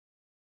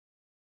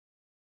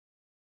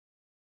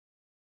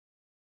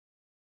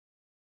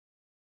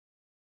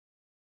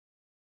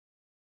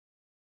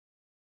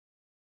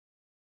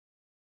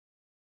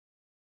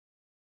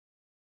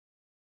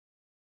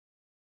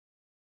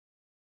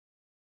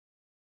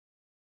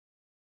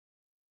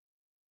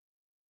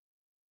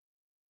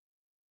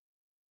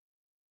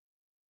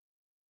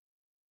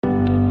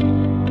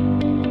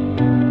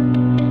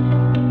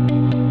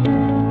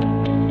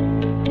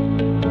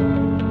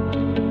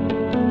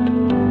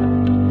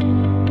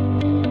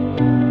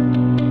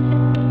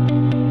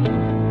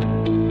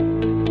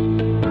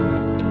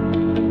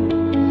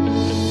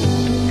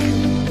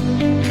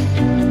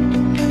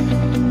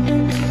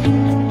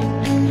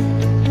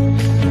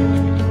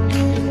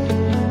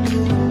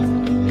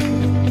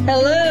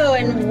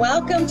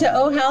welcome to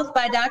O Health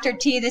by Dr.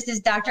 T. This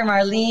is Dr.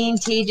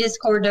 Marlene Tejas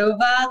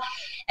Cordova,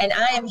 and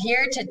I am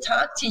here to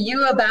talk to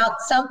you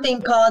about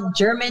something called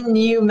German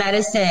New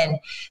Medicine.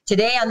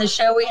 Today on the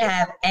show, we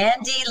have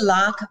Andi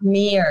Locke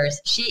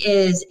Mears. She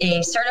is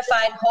a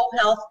certified whole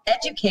health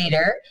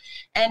educator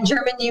and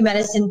German New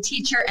Medicine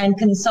teacher and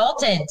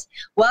consultant.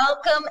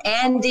 Welcome,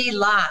 Andi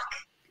Locke.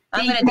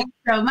 Thank you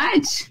so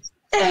much.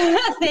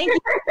 Thank you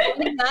for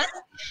joining us.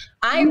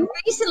 I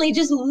recently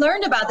just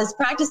learned about this,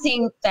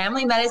 practicing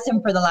family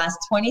medicine for the last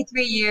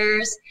 23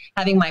 years,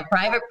 having my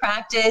private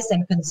practice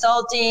and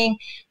consulting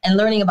and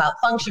learning about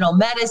functional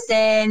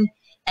medicine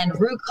and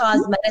root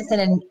cause medicine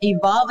and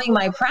evolving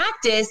my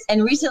practice.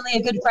 And recently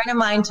a good friend of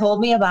mine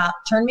turned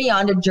me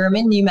on to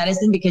German New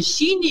Medicine because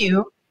she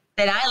knew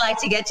that I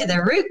like to get to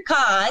the root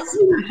cause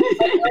of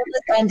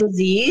illness and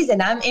disease.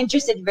 And I'm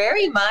interested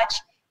very much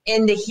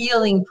in the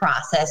healing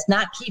process,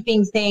 not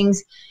keeping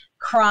things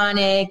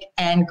chronic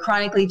and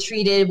chronically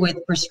treated with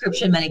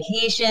prescription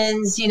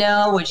medications,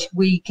 which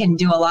we can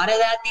do a lot of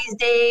that these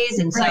days.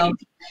 And so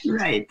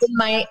in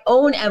my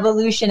own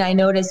evolution, I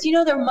noticed,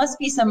 there must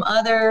be some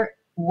other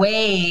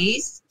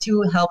ways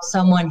to help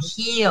someone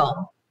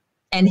heal.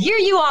 And here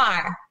you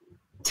are.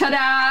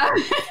 Ta-da!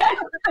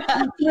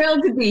 I'm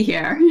thrilled to be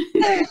here.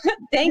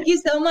 Thank you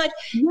so much.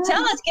 Yeah.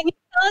 Can you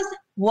tell us,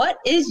 what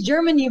is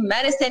German New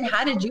Medicine?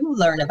 How did you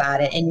learn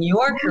about it in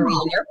your career,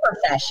 in your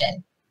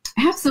profession?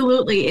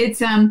 Absolutely.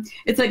 It's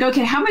like,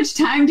 okay, how much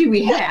time do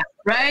we have,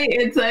 right?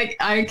 It's like,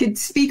 I could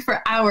speak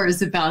for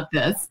hours about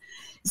this.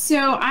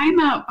 So I'm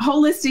a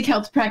holistic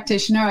health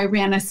practitioner. I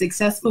ran a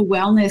successful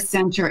wellness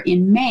center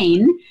in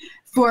Maine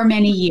for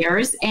many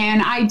years,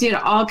 and I did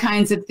all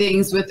kinds of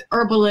things with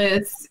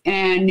herbalists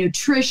and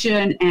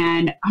nutrition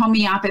and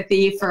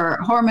homeopathy for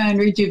hormone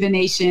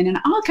rejuvenation and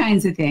all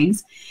kinds of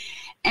things.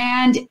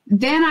 And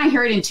then I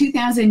heard in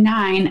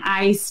 2009,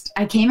 I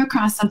came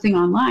across something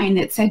online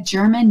that said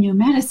German New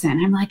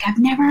Medicine. I'm like, I've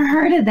never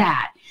heard of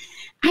that.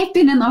 I've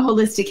been in the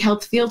holistic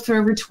health field for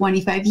over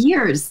 25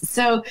 years.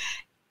 So,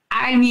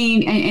 I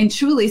mean, and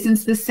truly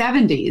since the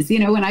 70s,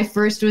 when I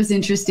first was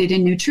interested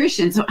in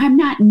nutrition. So I'm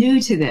not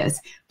new to this,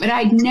 but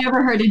I'd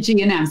never heard of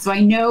GNM. So I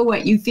know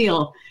what you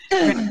feel.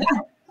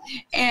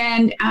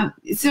 And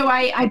so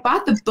I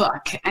bought the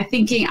book,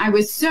 thinking I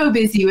was so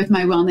busy with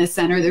my wellness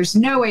center. There's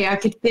no way I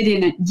could fit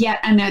in yet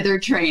another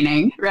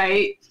training,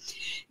 right?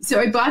 So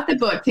I bought the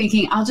book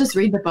thinking I'll just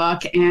read the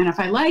book. And if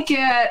I like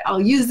it,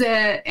 I'll use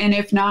it. And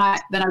if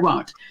not, then I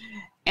won't.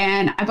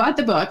 And I bought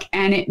the book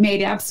and it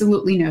made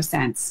absolutely no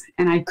sense.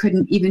 And I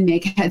couldn't even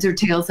make heads or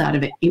tails out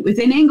of it. It was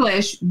in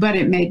English, but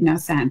it made no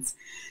sense.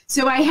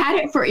 So I had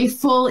it for a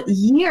full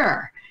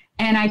year.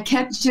 And I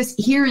kept just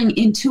hearing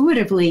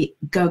intuitively,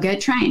 go get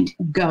trained,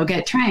 go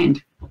get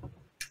trained.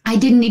 I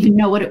didn't even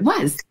know what it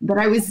was that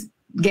I was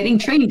getting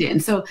trained in.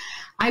 So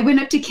I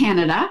went up to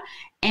Canada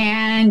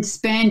and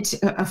spent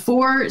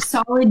 4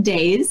 solid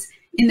days.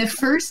 In the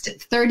first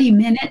 30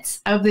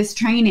 minutes of this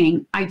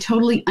training, I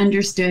totally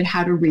understood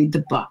how to read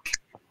the book.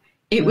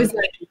 It was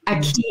like a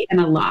key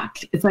and a lock.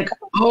 It's like,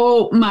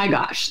 oh my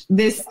gosh,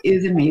 this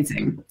is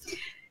amazing.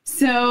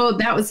 So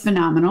that was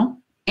phenomenal.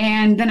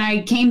 And then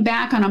I came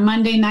back on a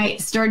Monday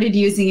night, started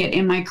using it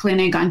in my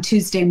clinic on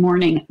Tuesday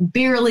morning,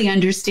 barely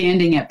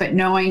understanding it, but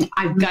knowing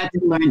I've got to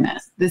learn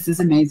this. This is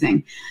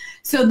amazing.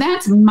 So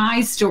that's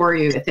my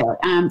story with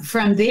it.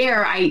 From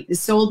there, I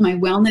sold my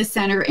wellness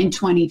center in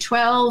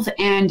 2012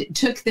 and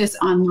took this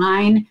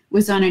online,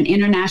 was on an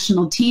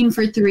international team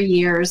for 3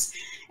 years,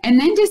 and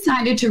then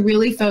decided to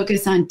really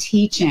focus on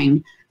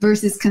teaching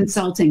versus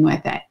consulting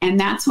with it. And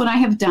that's what I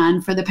have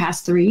done for the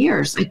past 3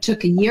 years. I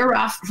took a year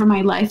off from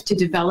my life to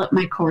develop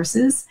my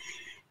courses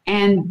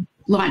and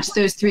launched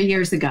those 3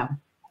 years ago.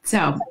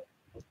 So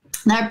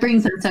that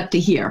brings us up to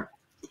here.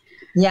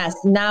 Yes.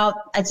 Now,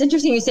 it's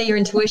interesting you say your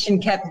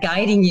intuition kept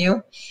guiding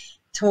you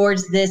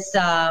towards this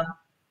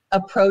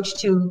approach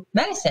to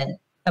medicine,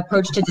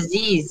 approach to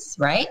disease,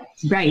 right?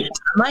 Right.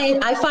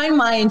 I find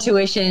my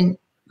intuition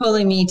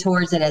pulling me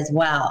towards it as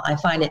well. I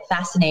find it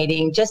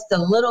fascinating, just a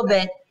little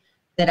bit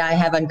that I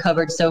have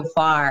uncovered so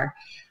far.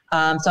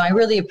 So I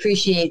really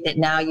appreciate that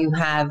now you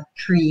have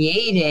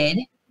created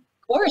a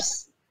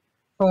course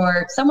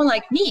for someone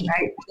like me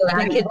that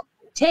I could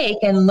take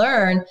and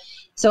learn.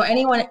 So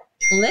anybody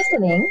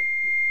listening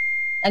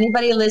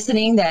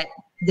that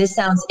this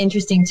sounds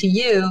interesting to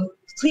you,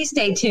 please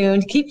stay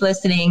tuned, keep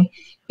listening,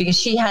 because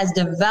she has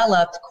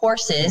developed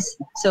courses.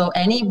 So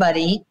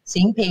anybody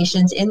seeing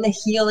patients in the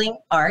healing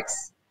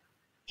arts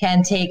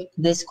can take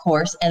this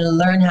course and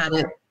learn how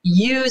to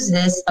use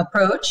this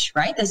approach,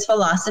 right? This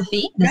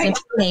philosophy, this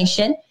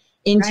information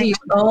into your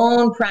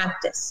own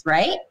practice,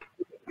 right?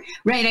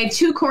 Right. I have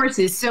 2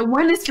 courses. So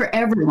one is for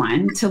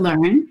everyone to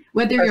learn,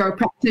 whether you're a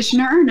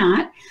practitioner or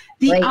not.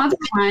 The other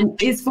one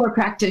is for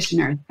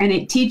practitioners, and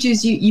it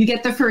teaches you, you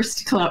get the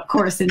first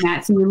course in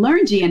that. So you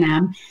learn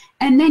GNM,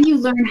 and then you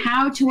learn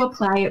how to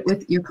apply it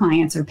with your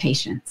clients or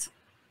patients.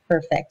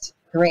 Perfect.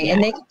 Great. Yeah.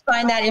 And they can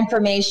find that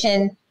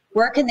information.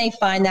 Where can they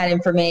find that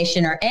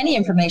information or any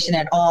information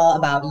at all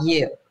about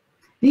you?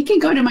 They can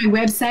go to my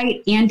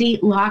website,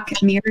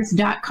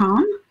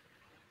 andilockemears.com.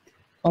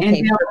 Okay.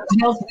 And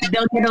they'll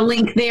get a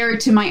link there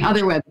to my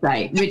other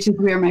website, which is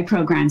where my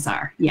programs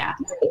are. Yeah.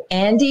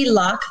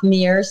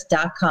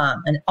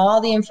 AndiLockeMears.com and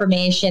all the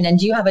information. And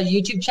do you have a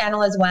YouTube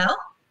channel as well?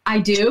 I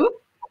do.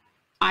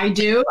 I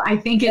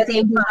think it's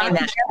Andi Locke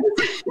Mears.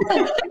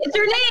 It's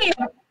your name.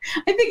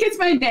 I think it's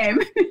my name.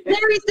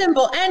 Very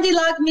simple. Andi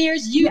Locke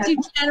Mears YouTube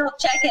channel.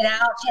 Check it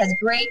out. She has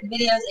great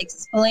videos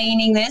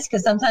explaining this,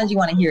 because sometimes you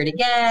want to hear it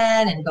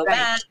again and go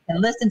back and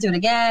listen to it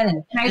again.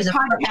 And there's a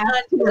part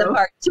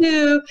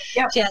two.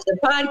 Yep. She has a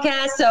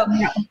podcast. So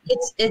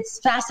it's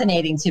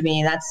fascinating to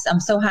me. I'm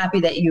so happy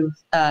that you've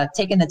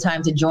taken the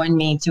time to join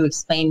me to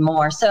explain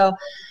more. So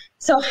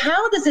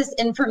how is this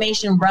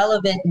information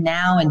relevant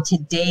now in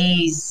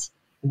today's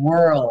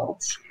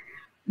world?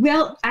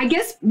 Well, I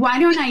guess, why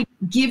don't I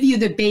give you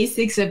the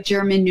basics of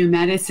German New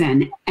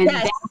Medicine, and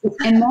then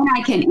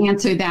I can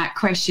answer that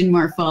question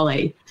more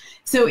fully.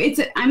 So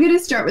I'm going to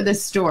start with a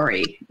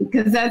story,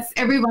 because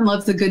everyone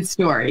loves a good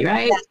story,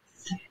 right?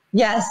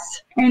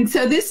 Yes. And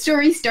so this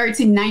story starts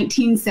in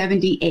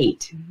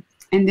 1978.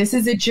 And this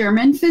is a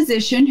German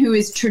physician who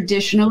is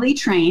traditionally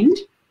trained.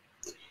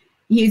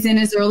 He's in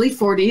his early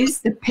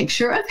 40s, the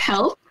picture of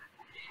health.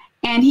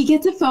 And he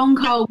gets a phone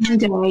call one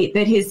day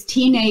that his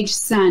teenage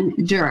son,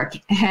 Dirk,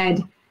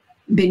 had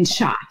been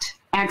shot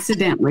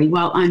accidentally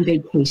while on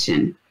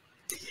vacation.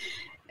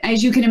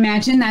 As you can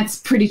imagine, that's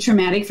pretty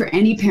traumatic for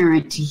any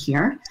parent to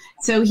hear.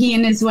 So he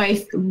and his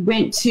wife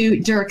went to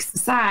Dirk's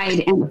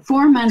side, and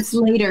 4 months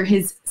later,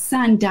 his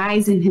son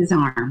dies in his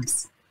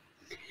arms.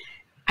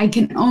 I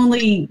can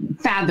only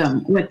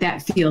fathom what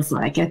that feels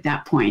like at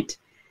that point.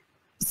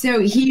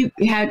 So he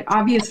had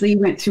obviously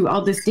went through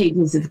all the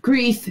stages of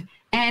grief,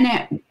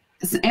 and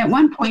at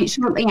one point,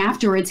 shortly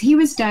afterwards, he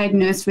was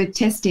diagnosed with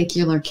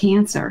testicular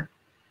cancer.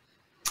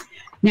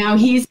 Now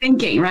he's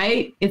thinking,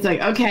 right? It's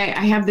like, okay,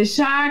 I have the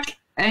shock,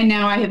 and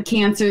now I have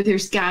cancer.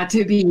 There's got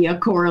to be a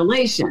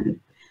correlation.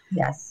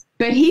 Yes.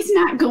 But he's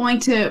not going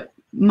to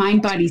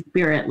mind, body,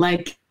 spirit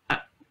like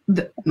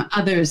the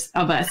others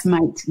of us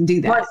might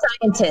do that. Or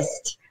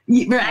scientist.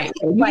 Right.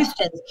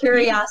 Questions,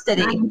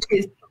 curiosity.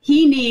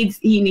 He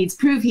needs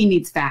proof. He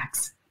needs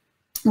facts,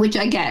 which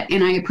I get,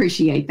 and I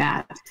appreciate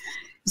that.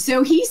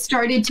 So he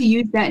started to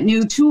use that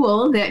new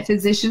tool that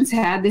physicians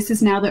had. This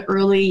is now the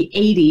early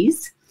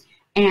 80s.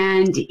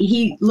 And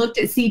he looked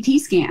at CT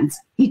scans.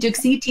 He took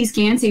CT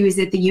scans. He was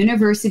at the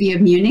University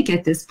of Munich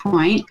at this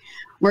point,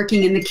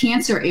 working in the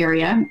cancer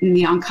area, in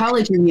the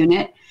oncology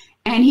unit.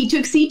 And he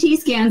took CT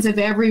scans of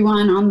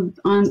everyone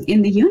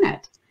in the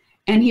unit.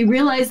 And he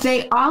realized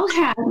they all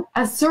had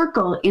a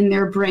circle in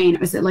their brain. It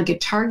was like a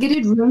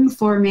targeted ring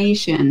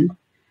formation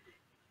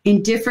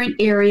in different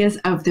areas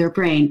of their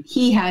brain.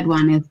 He had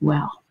one as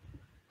well.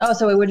 Oh,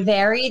 so it would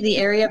vary? The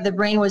area of the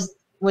brain would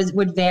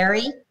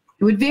vary? It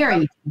would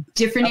vary.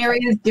 Different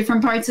areas,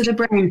 different parts of the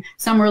brain.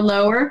 Some were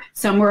lower,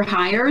 some were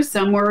higher,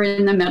 some were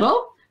in the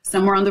middle,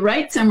 some were on the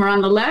right, some were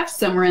on the left,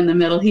 some were in the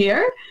middle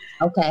here.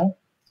 Okay.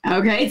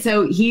 Okay,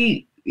 so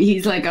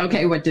he's like,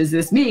 okay, what does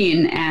this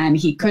mean? And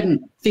he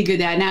couldn't figure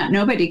that out.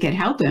 Nobody could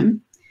help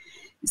him.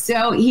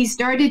 So he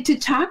started to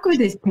talk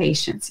with his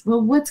patients.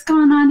 Well, what's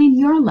going on in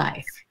your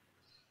life?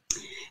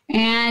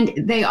 And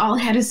they all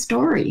had a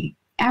story.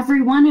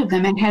 Every one of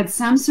them had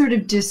some sort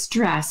of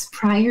distress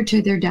prior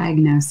to their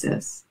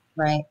diagnosis.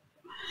 Right.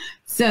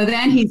 So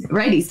then he's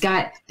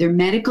got their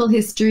medical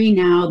history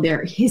now,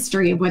 their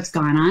history of what's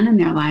gone on in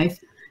their life,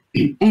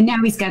 and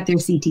now he's got their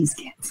CT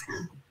scans.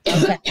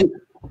 Okay.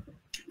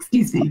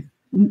 Excuse me.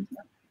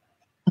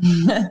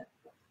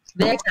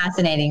 Very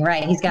fascinating,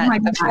 right? He's got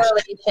a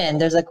correlation.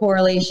 There's a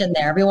correlation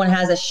there. Everyone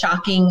has a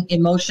shocking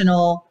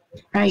emotional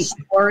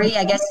story,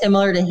 I guess,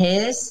 similar to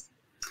his.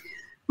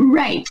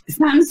 Right.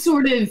 Some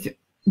sort of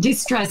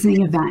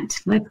distressing event.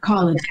 Let's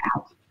call it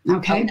that.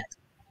 Okay.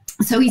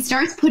 So he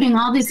starts putting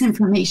all this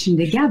information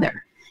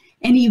together,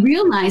 and he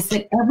realized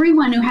that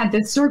everyone who had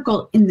the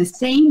circle in the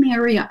same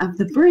area of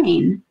the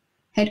brain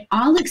had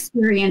all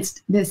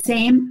experienced the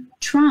same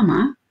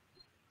trauma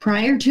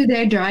prior to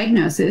their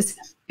diagnosis,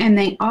 and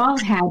they all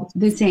had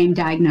the same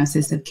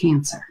diagnosis of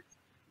cancer.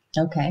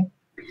 Okay.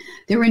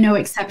 There were no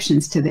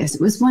exceptions to this.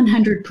 It was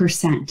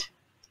 100%.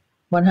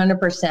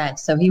 100%.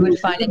 So he would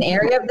find an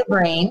area of the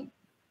brain.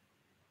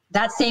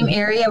 That same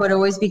area would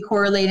always be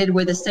correlated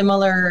with a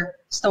similar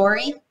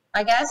story,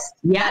 I guess.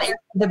 Yeah. That area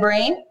of the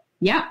brain.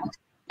 Yeah.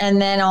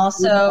 And then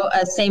also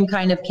a same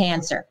kind of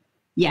cancer.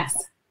 Yes.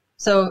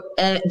 So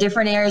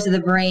different areas of the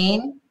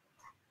brain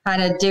had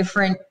a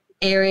different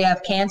area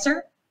of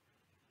cancer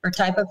or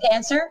type of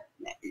cancer.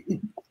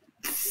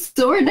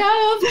 Sort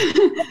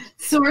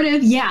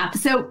of, yeah.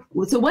 So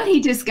what he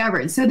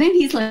discovered. So then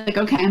he's like,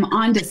 okay, I'm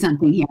onto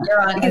something here.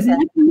 You're on because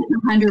nothing is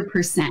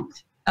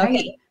 100%. Right?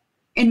 Okay.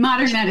 In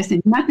modern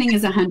medicine, nothing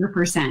is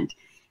 100%.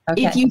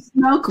 Okay. If you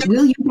smoke,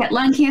 will you get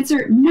lung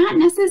cancer? Not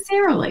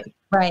necessarily.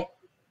 Right.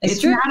 It's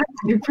true. Not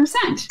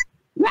 100%.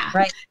 Yeah.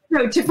 Right.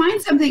 So to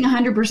find something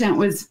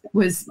 100%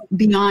 was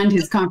beyond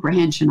his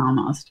comprehension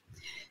almost.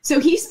 So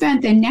he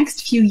spent the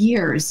next few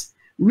years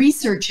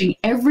researching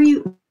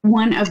every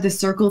one of the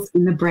circles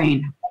in the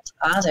brain.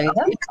 There you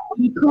go.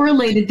 He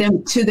correlated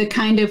them to the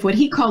kind of what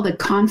he called a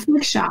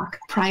conflict shock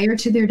prior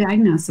to their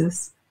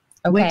diagnosis.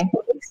 Okay.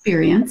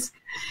 Experience.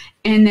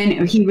 And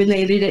then he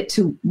related it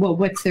to, well,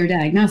 what's their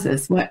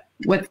diagnosis? What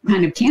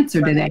kind of cancer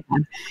do they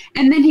have?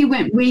 And then he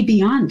went way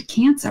beyond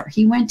cancer.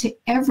 He went to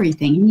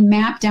everything. He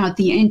mapped out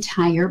the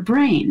entire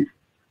brain.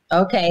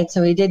 Okay,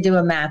 so he did do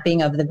a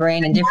mapping of the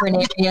brain and different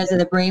areas of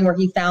the brain where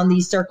he found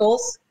these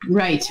circles.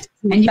 Right.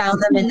 And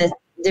found them in the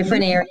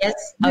different areas.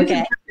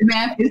 Okay. The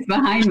map is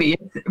behind me.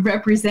 It's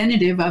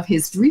representative of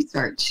his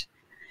research.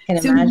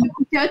 So he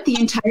looked at the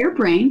entire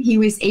brain. He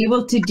was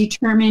able to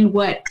determine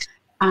what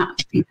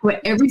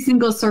every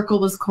single circle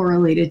was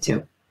correlated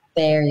to.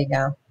 There you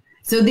go.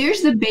 So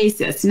there's the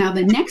basis. Now,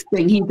 the next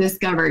thing he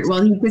discovered,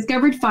 he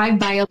discovered 5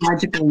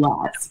 biological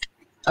laws.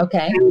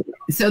 Okay.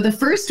 So the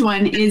first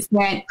one is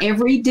that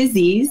every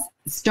disease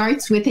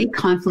starts with a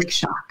conflict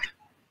shock.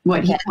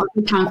 What he calls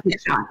a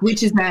conflict shock,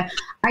 which is an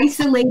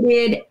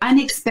isolated,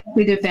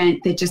 unexpected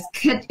event that just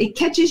it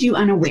catches you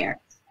unaware.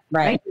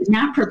 Right? You're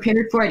not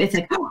prepared for it. It's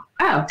like,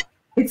 oh,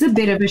 it's a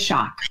bit of a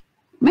shock.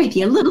 Might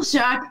be a little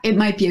shock. It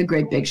might be a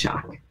great big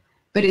shock.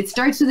 But it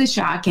starts with a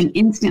shock, and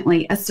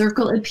instantly a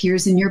circle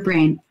appears in your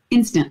brain.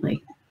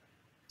 Instantly.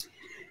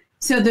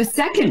 So the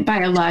second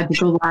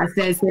biological law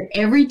says that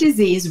every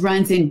disease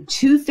runs in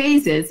 2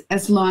 phases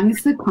as long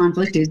as the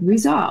conflict is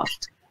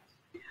resolved.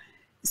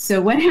 So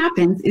what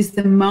happens is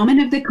the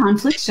moment of the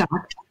conflict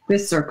shock, the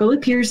circle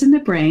appears in the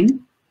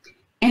brain,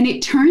 and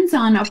it turns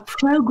on a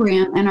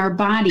program in our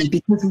body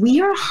because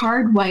we are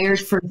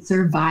hardwired for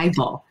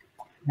survival.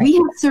 We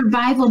have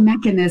survival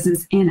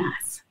mechanisms in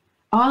us.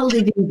 All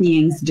living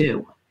beings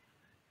do.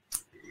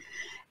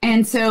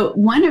 And so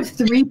one of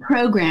 3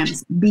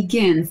 programs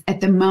begins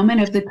at the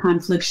moment of the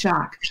conflict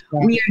shock.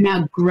 We are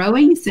now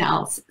growing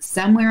cells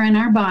somewhere in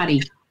our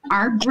body.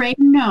 Our brain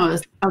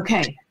knows,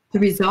 okay, to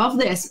resolve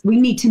this, we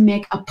need to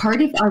make a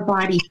part of our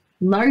body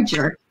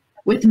larger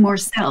with more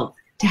cells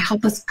to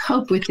help us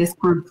cope with this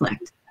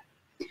conflict.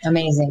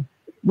 Amazing.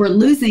 We're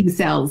losing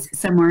cells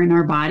somewhere in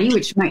our body,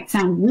 which might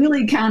sound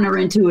really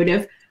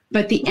counterintuitive,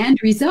 but the end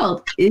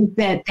result is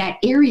that that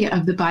area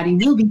of the body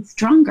will be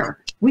stronger,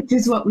 which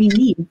is what we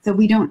need so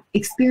we don't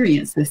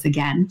experience this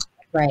again.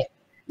 Right.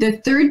 The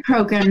third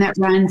program that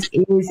runs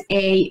is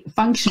a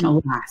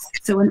functional loss.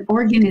 So an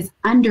organ is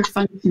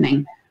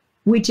under-functioning,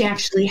 which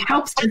actually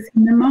helps us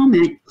in the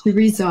moment to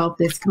resolve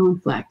this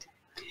conflict.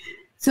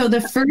 So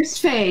the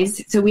first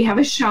phase, so we have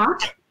a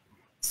shock,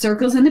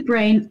 circles in the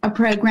brain, a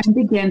program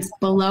begins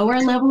below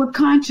our level of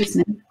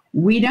consciousness.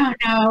 We don't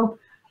know,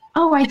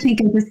 I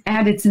think I just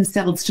added some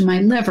cells to my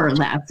liver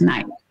last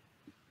night.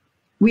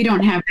 We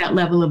don't have that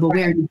level of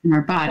awareness in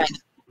our body.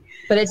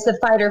 But it's the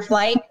fight or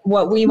flight,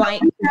 what we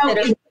might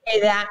consider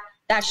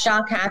that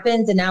shock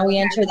happens, and now we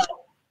enter that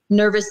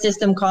nervous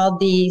system called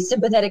the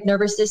sympathetic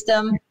nervous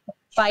system,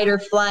 fight or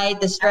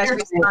flight, the stress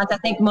response. I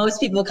think most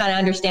people kind of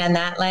understand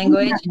that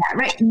language.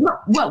 Right.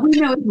 What we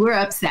know is we're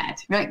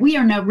upset, right? We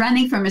are now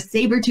running from a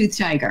saber-toothed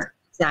tiger.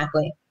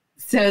 Exactly.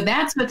 So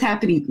that's what's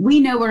happening. We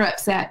know we're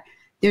upset.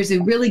 There's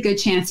a really good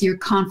chance you're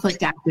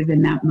conflict active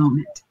in that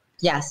moment.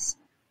 Yes.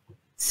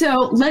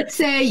 So let's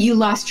say you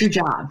lost your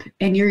job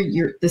and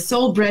you're the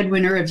sole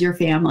breadwinner of your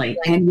family,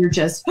 and you're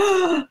just,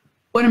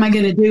 what am I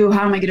going to do?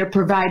 How am I going to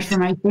provide for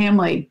my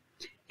family?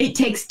 It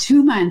takes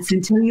 2 months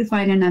until you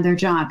find another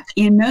job.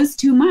 In those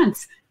 2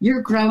 months,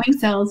 you're growing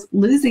cells,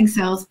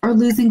 or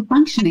losing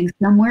functioning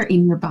somewhere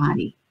in your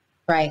body.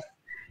 Right.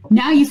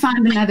 Now you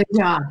find another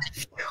job.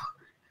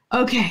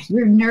 Okay,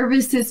 your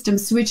nervous system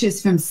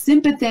switches from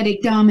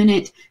sympathetic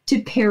dominant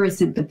to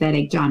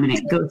parasympathetic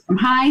dominant. Goes from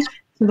high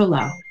to the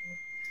low.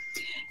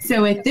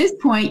 So at this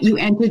point, you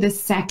enter the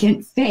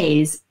second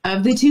phase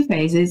of the 2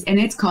 phases, and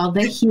it's called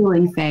the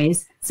healing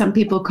phase. Some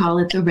people call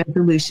it the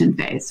resolution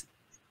phase.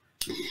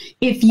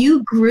 If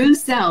you grew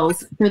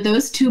cells for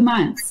those 2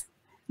 months,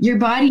 your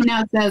body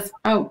now says,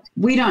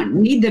 we don't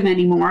need them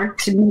anymore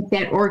to make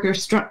that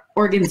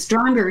organ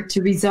stronger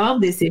to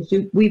resolve this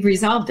issue. We've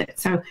resolved it.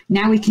 So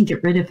now we can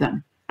get rid of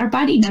them. Our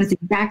body knows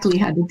exactly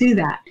how to do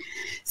that.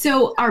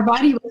 So our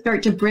body will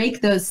start to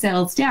break those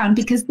cells down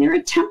because they're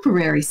a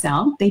temporary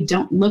cell. They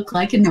don't look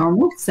like a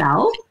normal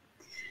cell.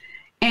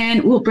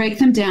 And we'll break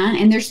them down,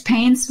 and there's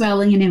pain,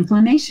 swelling, and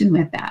inflammation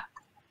with that.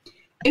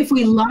 If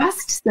we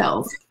lost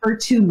cells for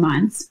 2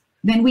 months,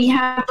 then we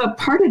have a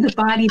part of the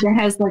body that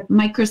has like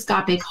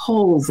microscopic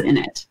holes in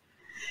it.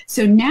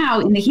 So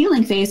now in the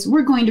healing phase,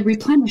 we're going to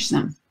replenish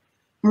them.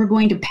 We're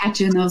going to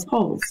patch in those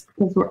holes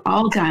because we're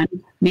all done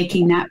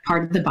making that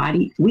part of the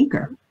body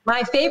weaker.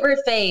 My favorite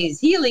phase,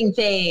 healing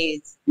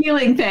phase.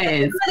 Healing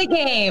phase. For the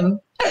game.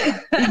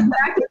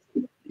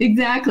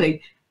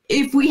 Exactly.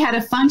 If we had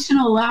a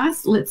functional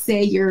loss, let's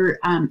say your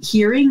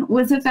hearing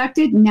was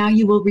affected, now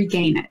you will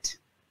regain it.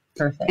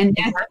 Perfect. And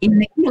that's in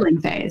the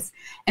healing phase.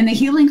 And the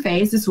healing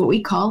phase is what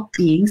we call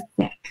being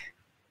sick.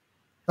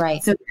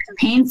 Right. So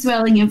pain,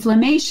 swelling,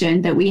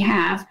 inflammation that we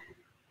have,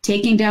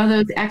 taking down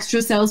those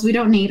extra cells we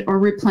don't need or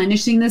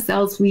replenishing the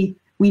cells we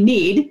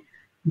need,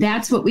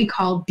 That's what we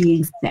call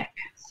being sick.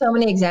 So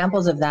many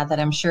examples of that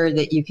I'm sure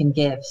that you can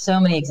give. So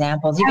many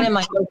examples. Even in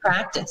my own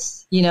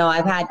practice, you know,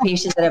 I've had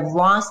patients that have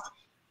lost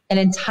an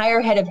entire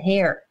head of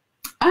hair.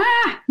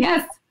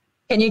 Yes.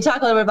 Can you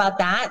talk a little bit about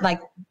that? Like,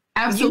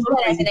 absolutely,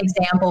 use that as an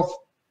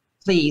example,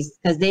 please,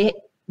 because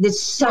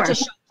it's such a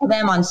shock to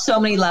them on so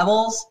many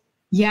levels.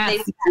 Yes.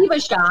 They receive a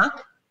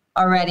shock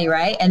already,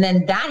 right? And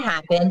then that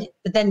happened,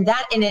 but then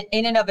that in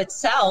and of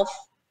itself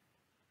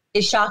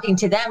is shocking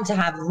to them to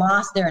have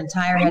lost their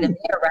entire head of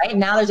hair, right?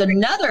 Now there's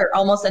another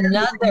one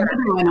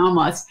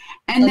almost.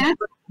 And that's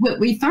what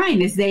we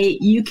find is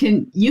you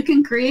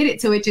can create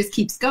it so it just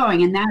keeps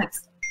going. And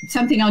that's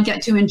something I'll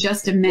get to in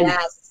just a minute.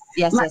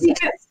 Yes.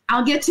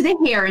 I'll get to the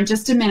hair in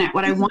just a minute.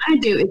 What I want to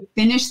do is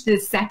finish the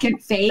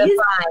second phase.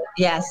 The 5,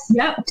 yes.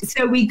 Yep.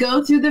 So we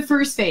go through the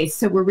first phase.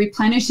 So we're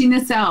replenishing the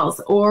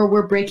cells, or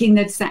we're breaking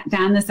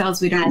down the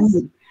cells we don't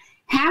need.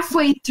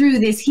 Halfway through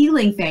this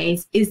healing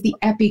phase is the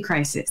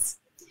epicrisis.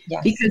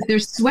 Yes. Because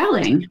there's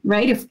swelling,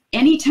 right? If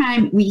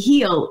anytime we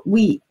heal,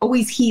 we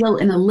always heal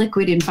in a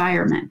liquid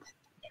environment.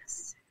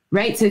 Yes.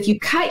 Right? So if you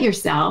cut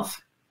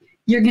yourself,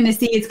 you're going to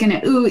see it's going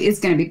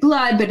to be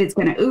blood, but it's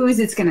going to ooze,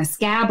 it's going to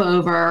scab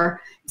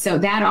over. So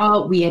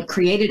we had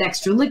created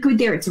extra liquid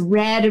there. It's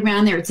red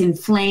around there. It's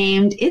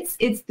inflamed.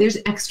 There's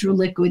extra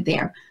liquid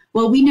there.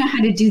 Well, we know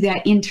how to do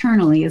that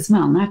internally as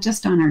well, not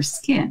just on our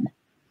skin.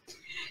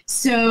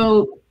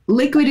 So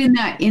liquid in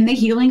the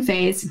healing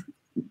phase,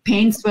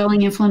 pain,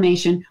 swelling,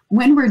 inflammation.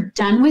 When we're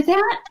done with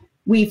that,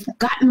 we've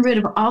gotten rid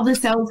of all the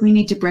cells we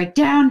need to break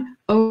down,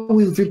 or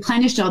we've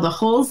replenished all the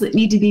holes that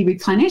need to be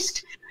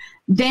replenished.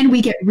 Then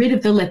we get rid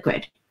of the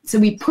liquid. So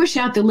we push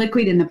out the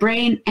liquid in the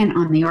brain and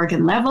on the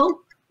organ level.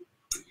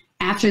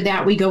 After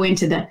that, we go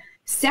into the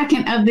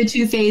second of the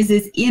 2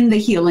 phases in the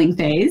healing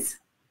phase.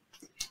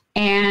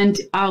 And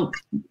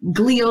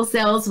glial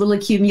cells will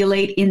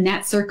accumulate in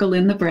that circle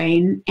in the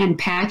brain and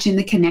patch in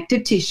the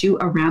connective tissue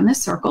around the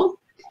circle.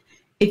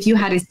 If you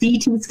had a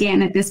CT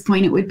scan at this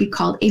point, it would be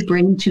called a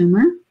brain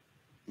tumor.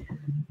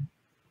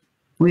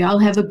 We all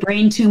have a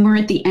brain tumor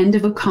at the end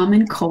of a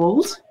common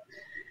cold.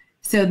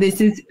 So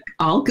this is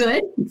all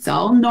good. It's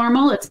all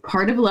normal. It's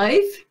part of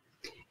life.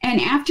 And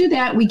after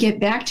that, we get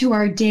back to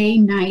our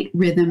day-night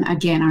rhythm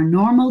again, our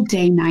normal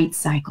day-night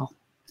cycle.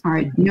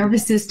 Our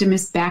nervous system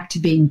is back to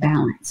being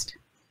balanced.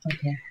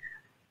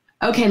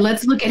 Okay,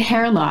 let's look at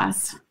hair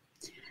loss.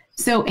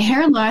 So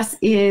hair loss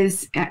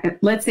is,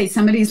 let's say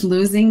somebody's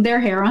losing their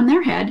hair on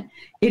their head.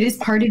 It is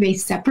part of a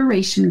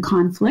separation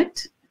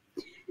conflict.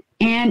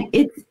 And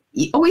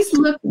you always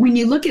look, when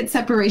you look at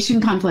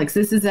separation conflicts,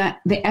 this is the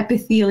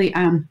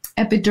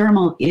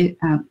epidermal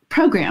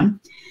program.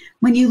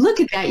 When you look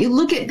at that, you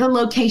look at the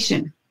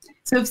location.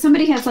 So if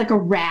somebody has like a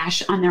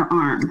rash on their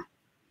arm,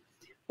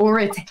 or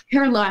it's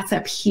hair loss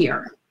up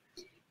here,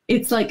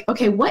 it's like,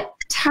 okay, what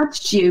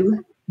touched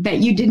you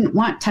that you didn't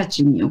want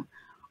touching you?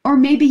 Or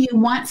maybe you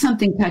want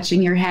something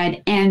touching your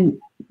head and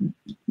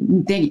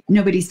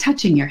nobody's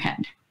touching your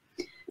head.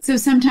 So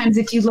sometimes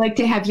if you'd like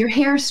to have your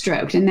hair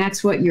stroked, and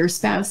that's what your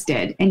spouse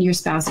did, and your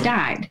spouse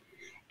died,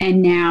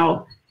 and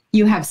now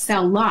you have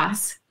cell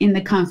loss in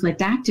the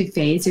conflict active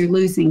phase, you're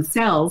losing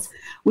cells,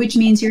 which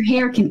means your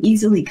hair can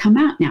easily come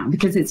out now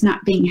because it's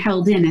not being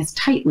held in as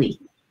tightly.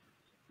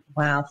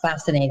 Wow,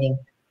 fascinating.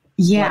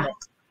 Yeah,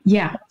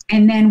 yeah.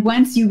 And then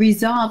once you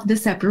resolve the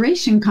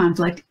separation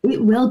conflict,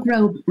 it will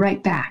grow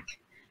right back.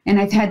 And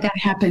I've had that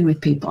happen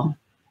with people.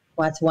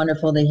 Well, that's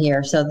wonderful to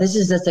hear. So this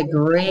is just a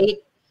great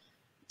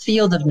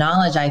field of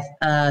knowledge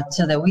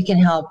so that we can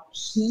help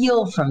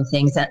heal from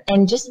things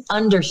and just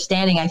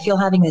understanding. I feel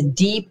having this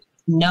deep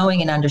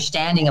knowing and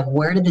understanding of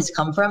where did this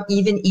come from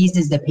even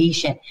eases the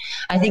patient.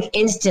 I think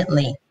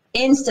instantly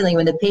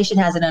when the patient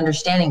has an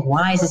understanding,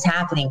 why is this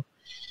happening,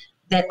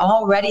 that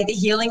already the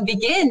healing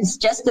begins,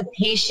 just the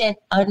patient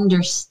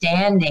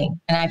understanding.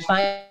 And I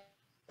find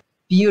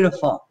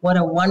beautiful. What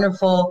a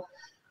wonderful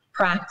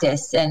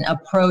practice and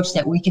approach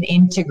that we can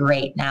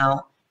integrate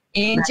now.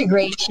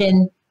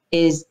 Integration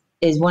is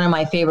one of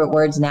my favorite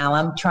words now.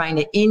 I'm trying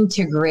to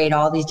integrate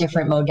all these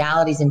different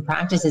modalities and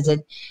practices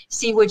and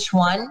see which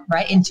one,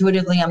 right,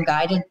 intuitively I'm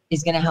guided,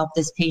 is going to help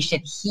this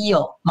patient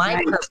heal.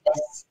 My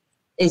purpose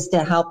is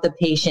to help the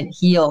patient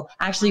heal,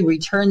 actually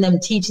return them,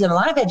 teach them a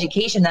lot of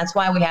education. That's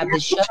why we have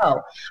this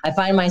show. I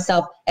find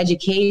myself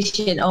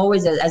education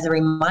always as a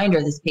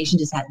reminder, this patient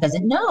just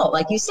doesn't know,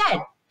 like you said.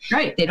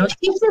 Right. They don't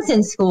teach us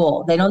in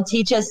school. They don't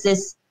teach us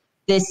this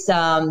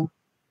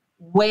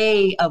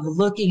way of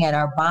looking at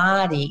our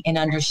body and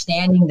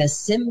understanding the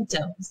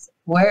symptoms.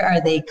 Where are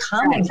they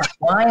coming from?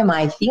 Why am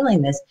I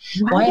feeling this?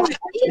 Why am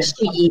I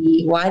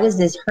itchy? Why does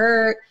this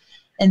hurt?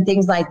 And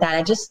things like that.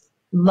 I just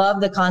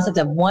love the concept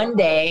of one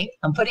day,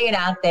 I'm putting it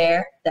out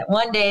there, that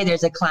one day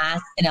there's a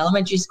class in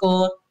elementary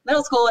school,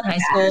 middle school, and high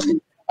school,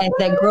 and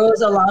that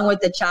grows along with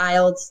the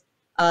child's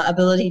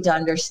ability to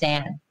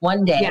understand.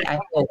 One day, I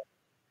hope.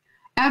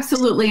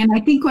 Absolutely. And I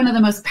think one of the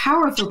most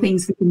powerful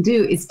things we can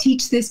do is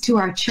teach this to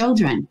our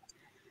children,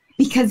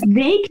 because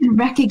they can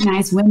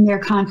recognize when they're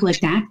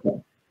conflict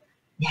active.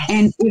 Yes.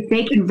 And if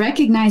they can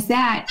recognize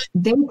that,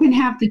 they can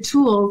have the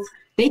tools.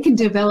 they can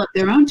develop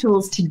their own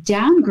tools to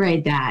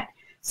downgrade that.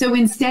 So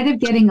instead of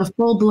getting a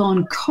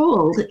full-blown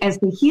cold as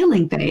the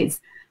healing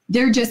phase,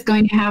 they're just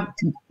going to have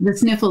the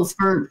sniffles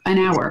for an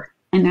hour,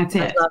 and that's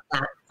it. I love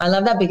that. I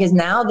love that because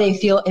now they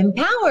feel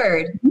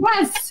empowered.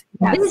 Yes.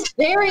 It is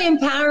very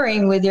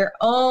empowering with your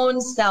own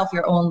self,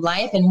 your own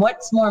life. And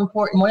what's more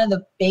important, one of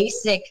the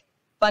basic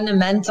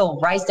fundamental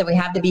rights that we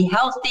have to be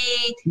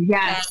healthy,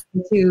 yes,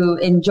 and to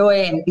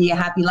enjoy and be a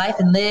happy life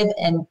and live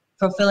and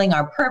fulfilling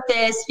our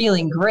purpose,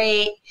 feeling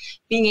great,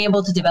 being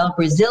able to develop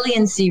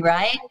resiliency,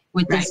 right?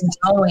 With this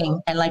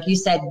knowing, and like you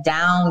said,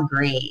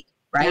 downgrade,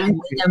 right?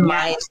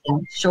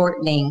 Minimizing,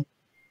 shortening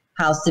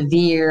how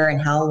severe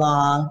and how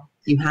long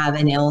you have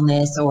an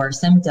illness or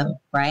symptom,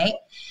 right?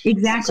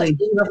 Exactly. Such a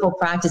beautiful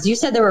practice. You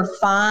said there were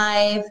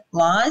 5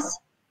 laws?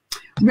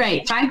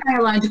 Right, 5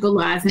 biological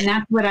laws, and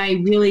that's what I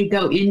really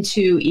go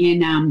into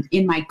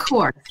in my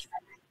course.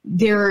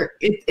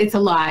 It's a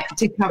lot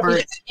to cover.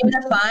 Name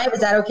the 5. Is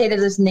that okay to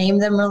just name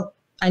them?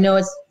 I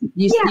know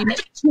you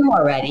mentioned 2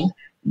 already.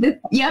 The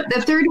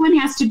third one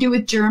has to do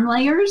with germ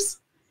layers.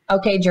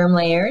 Okay, germ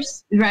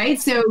layers. Right.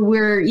 So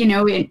we're,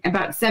 in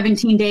about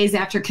 17 days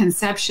after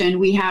conception,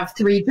 we have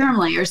 3 germ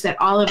layers that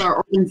all of our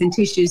organs and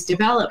tissues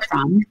develop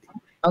from.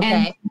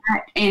 Okay.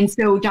 And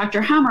so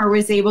Dr. Hammer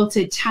was able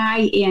to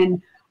tie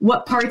in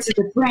what parts of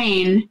the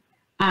brain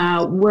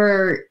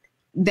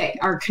that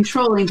are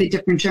controlling the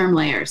different germ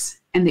layers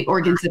and the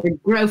organs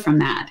that grow from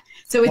that.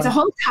 So it's a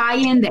whole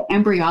tie-in that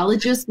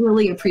embryologists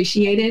really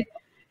appreciated.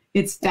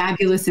 It's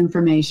fabulous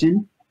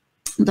information.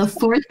 The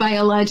 4th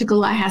biological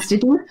law has to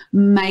do with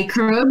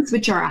microbes,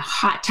 which are a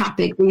hot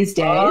topic these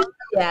days. Oh,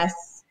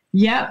 yes.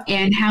 Yep.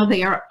 And how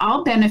they are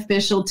all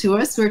beneficial to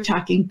us. We're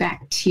talking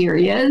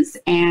bacterias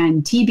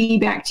and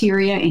TB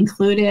bacteria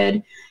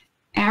included,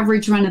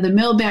 average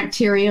run-of-the-mill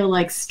bacteria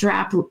like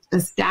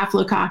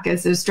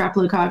staphylococcus or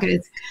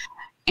streptococcus,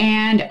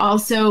 and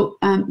also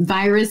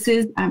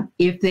viruses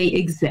if they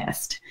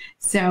exist.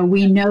 So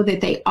we know that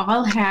they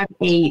all have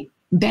a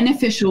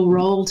beneficial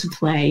role to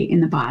play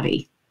in the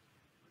body.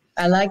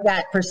 I like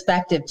that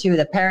perspective too,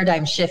 the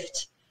paradigm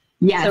shift.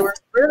 Yes. So we're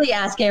really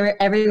asking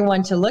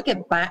everyone to look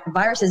at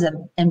viruses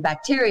and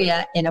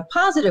bacteria in a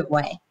positive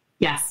way.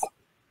 Yes.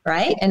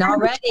 Right? And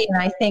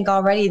I think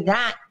already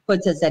that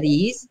puts us at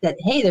ease that,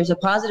 hey, there's a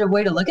positive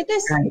way to look at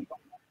this. Right.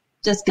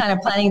 Just kind of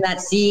planting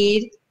that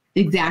seed.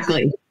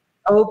 Exactly.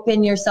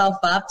 Open yourself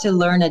up to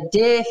learn a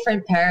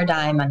different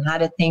paradigm on how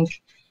to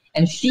think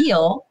and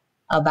feel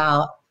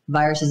about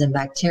viruses and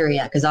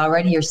bacteria, because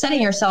already you're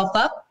setting yourself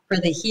up for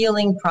the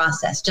healing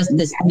process, just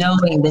this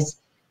knowing, this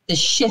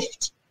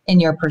shift in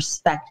your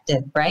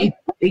perspective, right?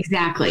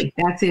 Exactly.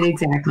 That's it,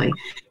 exactly.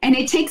 And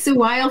it takes a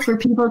while for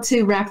people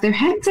to wrap their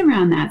heads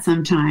around that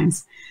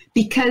sometimes,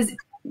 because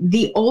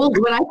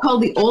what I call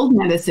the old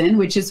medicine,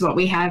 which is what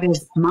we have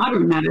as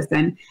modern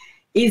medicine,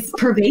 is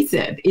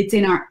pervasive. It's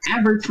in our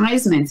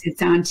advertisements,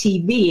 it's on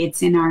TV,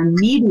 it's in our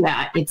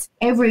media, it's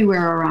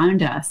everywhere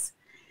around us.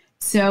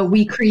 So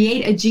we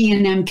create a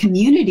G&M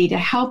community to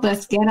help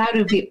us get out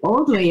of the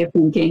old way of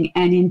thinking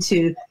and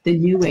into the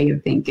new way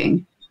of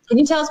thinking. Can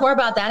you tell us more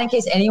about that in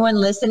case anyone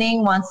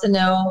listening wants to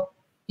know?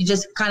 You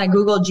just kind of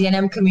Google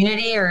G&M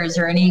community, or is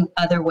there any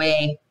other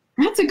way?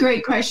 That's a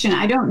great question.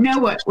 I don't know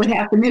what would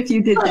happen if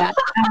you did that.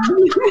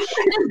 Just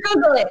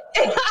Google it.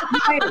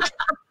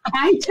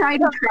 I try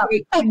to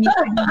create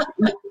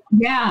community.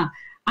 Yeah.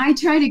 I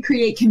try to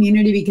create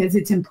community because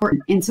it's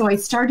important. And so I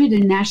started a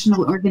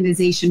national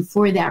organization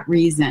for that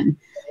reason.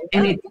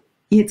 And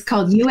it's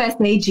called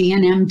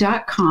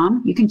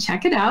usagnm.com. You can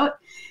check it out.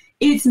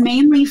 It's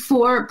mainly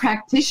for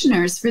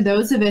practitioners, for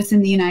those of us in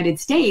the United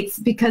States,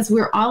 because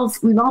we've all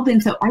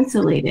been so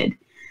isolated.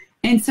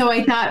 And so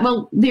I thought,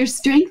 well, there's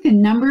strength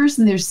in numbers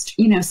and there's,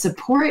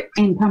 support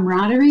and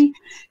camaraderie.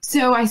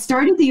 So I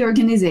started the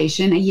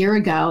organization a year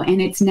ago,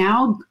 and it's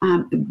now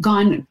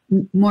gone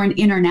more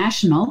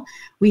international.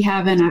 We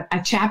have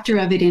a chapter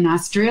of it in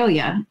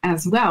Australia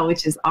as well,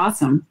 which is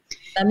awesome.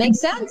 That makes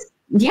sense.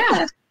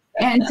 Yeah.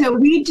 And so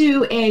we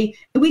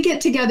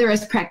get together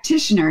as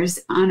practitioners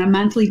on a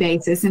monthly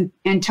basis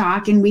and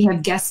talk, and we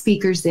have guest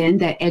speakers in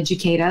that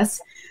educate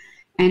us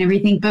and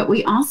everything. But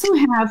we also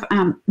have,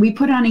 we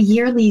put on a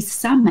yearly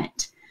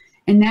summit,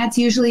 and that's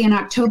usually in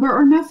October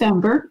or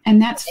November,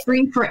 and that's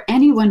free for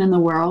anyone in the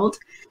world.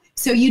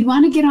 So you'd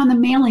want to get on the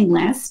mailing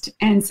list,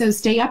 and so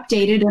stay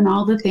updated on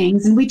all the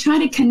things. And we try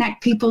to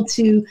connect people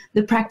to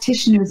the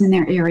practitioners in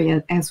their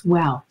area as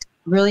well.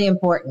 Really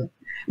important.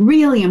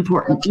 Really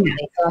important.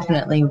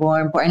 Definitely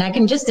more important. I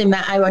can just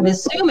imagine, I would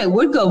assume it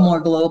would go more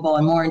global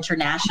and more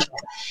international,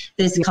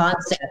 this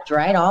concept,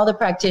 right? All the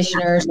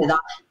practitioners.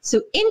 So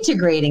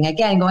integrating,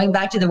 again, going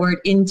back to the word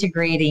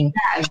integrating.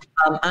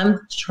 I'm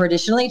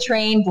traditionally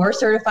trained, board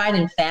certified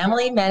in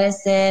family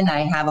medicine.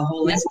 I have a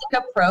holistic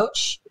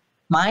approach,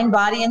 mind,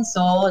 body, and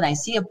soul, and I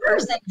see a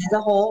person as a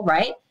whole,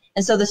 right?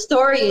 And so the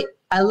story,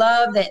 I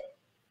love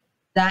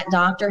that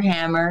Dr.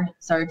 Hammer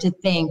started to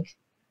think,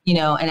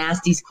 and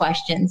ask these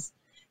questions.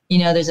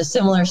 There's a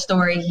similar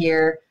story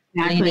here,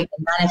 exactly.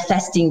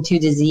 Manifesting to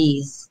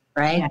disease,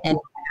 right? Yeah. And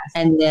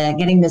and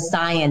getting the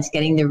science,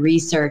 getting the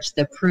research,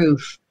 the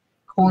proof,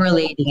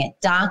 correlating it,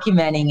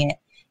 documenting it,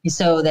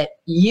 so that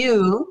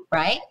you,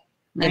 right,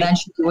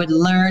 eventually would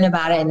learn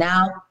about it. And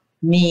now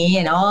me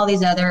and all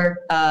these other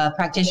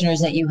practitioners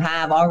that you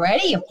have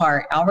already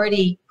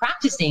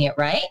practicing it,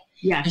 right?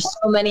 Yeah. There's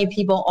so many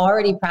people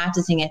already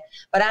practicing it,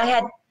 but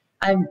I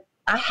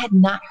had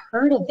not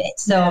heard of it.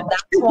 So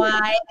that's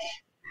why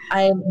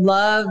I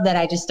love that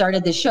I just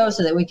started the show,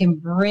 so that we can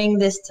bring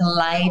this to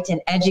light and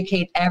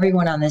educate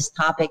everyone on this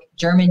topic,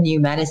 German New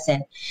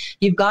Medicine.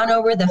 You've gone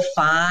over the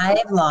 5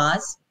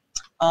 laws,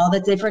 all the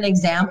different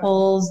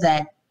examples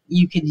that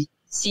you could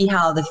see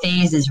how the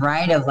phases,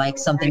 right, of like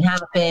something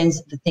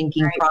happens, the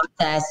thinking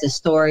process, the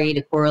story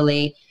to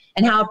correlate,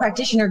 and how a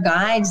practitioner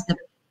guides the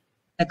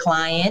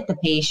client, the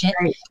patient,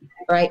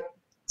 right,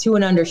 to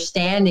an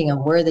understanding of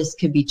where this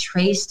could be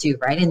traced to,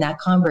 right, in that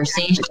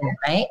conversation,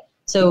 right?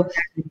 So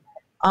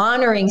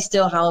honoring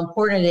still how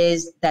important it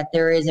is that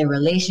there is a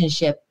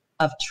relationship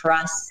of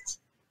trust.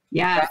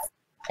 Yeah. Right?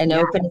 And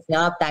opening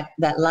up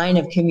that line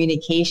of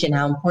communication,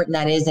 how important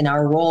that is in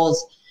our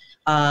roles,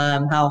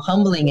 how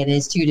humbling it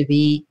is too, to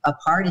be a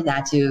part of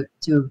that,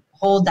 to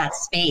hold that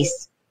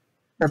space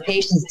for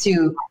patients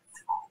to,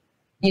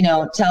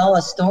 tell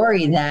a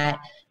story that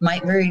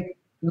might very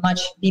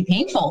much be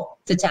painful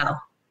to tell.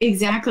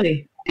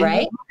 Exactly.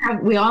 Right.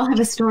 We all have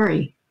a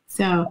story.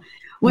 So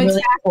what's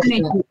really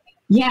fascinating,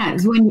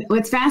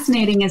 what's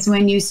fascinating is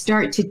when you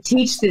start to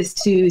teach this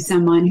to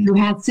someone who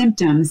had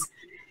symptoms,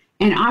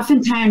 and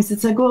oftentimes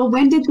it's like, well,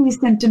 when did these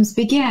symptoms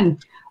begin?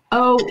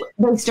 Oh,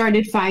 they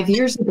started 5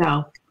 years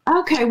ago.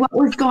 Okay, what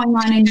was going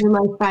on in your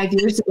life 5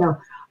 years ago?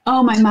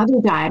 Oh, my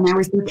mother died and I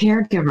was the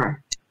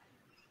caregiver.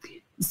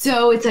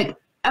 So it's like,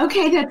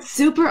 okay, that's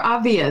super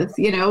obvious,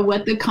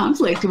 what the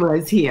conflict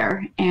was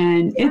here.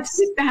 And it's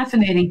just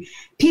fascinating.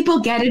 People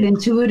get it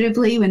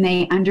intuitively when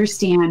they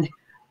understand,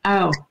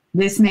 oh,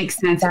 this makes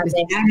sense. It was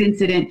that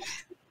incident.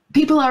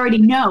 People already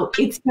know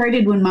it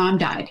started when mom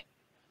died.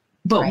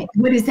 But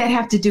what does that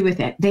have to do with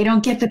it? They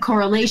don't get the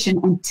correlation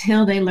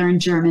until they learn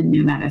German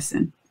New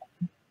Medicine.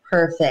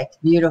 Perfect.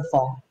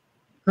 Beautiful.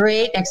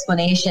 Great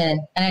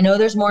explanation. And I know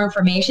there's more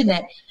information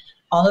that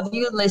all of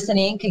you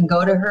listening can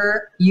go to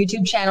her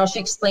YouTube channel. She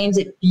explains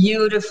it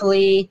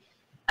beautifully,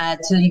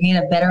 so you can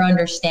get a better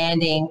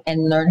understanding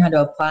and learn how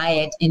to apply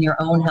it in your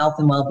own health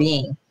and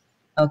well-being.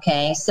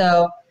 Okay.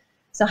 So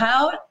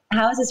how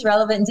is this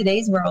relevant in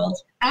today's world?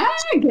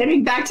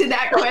 Getting back to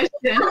that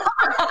question.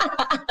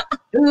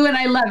 Ooh, and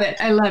I love it.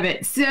 I love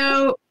it.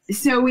 So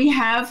we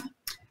have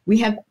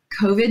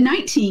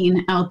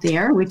COVID-19 out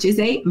there, which is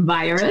a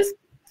virus.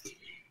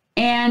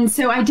 And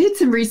so I did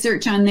some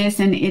research on this,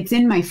 and it's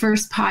in my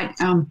first Corona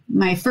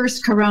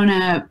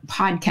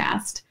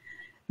podcast,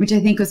 which I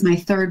think was my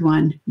 3rd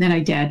one that I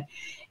did.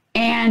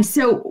 And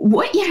so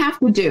what you have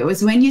to do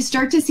is, when you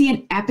start to see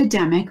an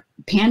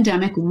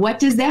pandemic, what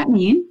does that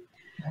mean?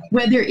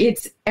 Whether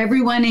it's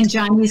everyone in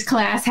Johnny's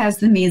class has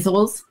the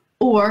measles,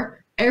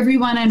 or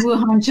everyone in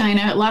Wuhan,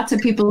 China, lots of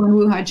people in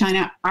Wuhan,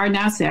 China are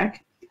now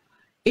sick.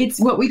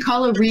 It's what we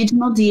call a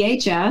regional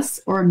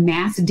DHS or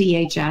mass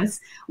DHS,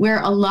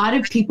 where a lot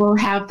of people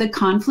have the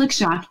conflict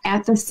shock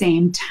at the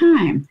same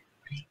time.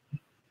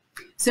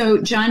 So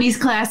Johnny's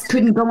class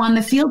couldn't go on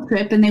the field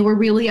trip, and they were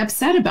really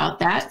upset about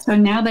that. So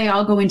now they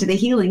all go into the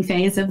healing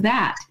phase of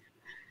that.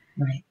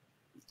 Right.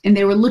 And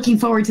they were looking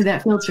forward to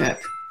that field trip.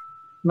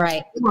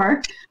 Right.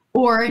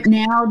 Or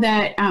now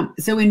that,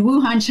 so in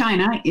Wuhan,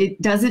 China,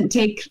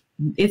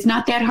 it's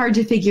not that hard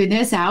to figure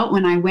this out.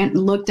 When I went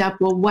and looked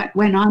up, well, what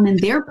went on in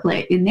their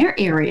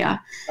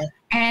area.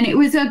 And it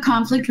was a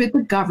conflict with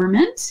the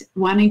government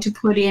wanting to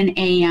put in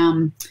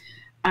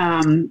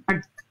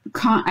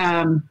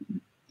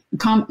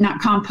not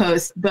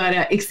compost,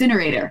 but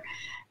incinerator.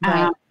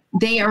 Right.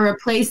 They are a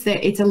place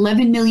that it's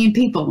 11 million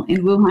people in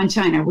Wuhan,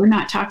 China. We're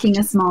not talking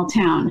a small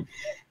town.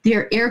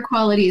 Their air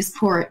quality is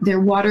poor. Their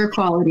water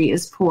quality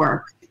is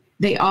poor.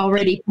 They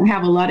already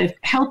have a lot of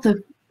health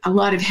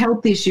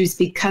issues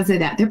because of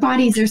that. Their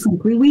bodies are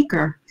simply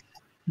weaker.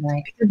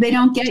 Right. Because they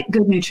don't get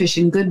good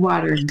nutrition, good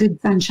water,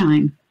 good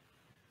sunshine.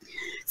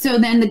 So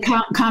then the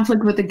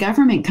conflict with the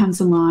government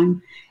comes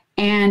along,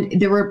 and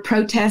there were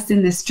protests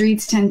in the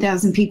streets,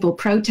 10,000 people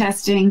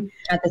protesting.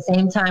 At the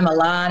same time, a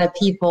lot of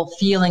people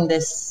feeling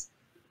this,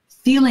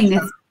 they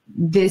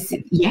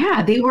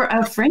were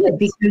afraid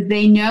because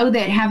they know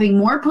that having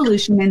more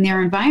pollution in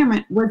their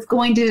environment was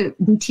going to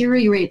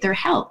deteriorate their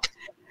health.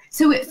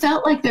 So it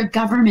felt like their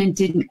government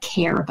didn't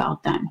care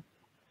about them,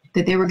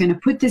 that they were going to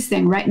put this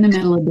thing right in the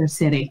middle of their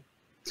city.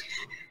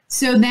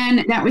 So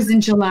then that was in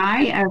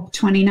July of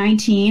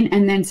 2019.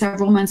 And then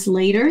several months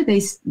later,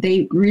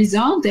 they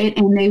resolved it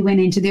and they went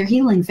into their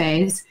healing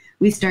phase.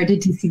 We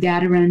started to see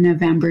that around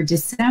November,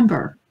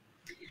 December,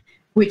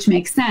 which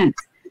makes sense.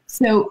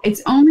 So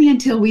it's only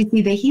until we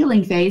see the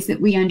healing phase that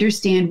we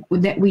understand,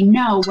 that we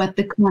know what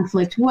the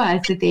conflict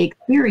was that they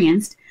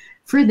experienced.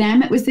 For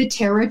them, it was the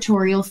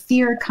territorial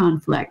fear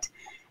conflict,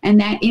 and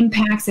that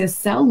impacts a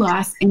cell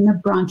loss in the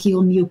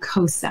bronchial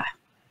mucosa.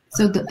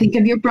 So think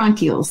of your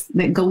bronchioles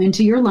that go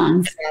into your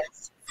lungs.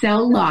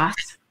 Cell loss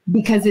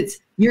because it's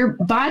your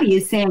body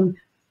is saying,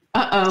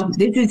 uh-oh,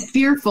 this is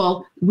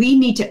fearful. We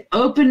need to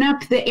open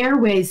up the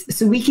airways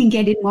so we can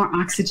get in more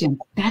oxygen.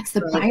 That's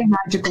the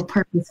biological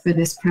purpose for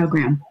this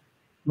program.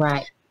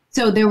 Right.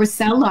 So there was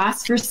cell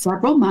loss for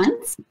several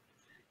months,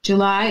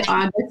 July,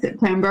 August,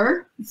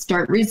 September,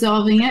 start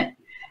resolving it,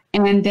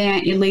 and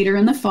then later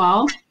in the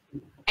fall.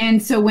 And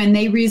so when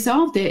they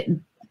resolved it,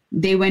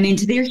 they went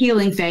into their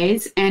healing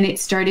phase, and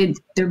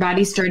their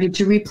body started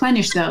to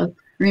replenish those.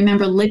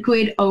 Remember,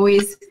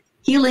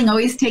 healing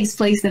always takes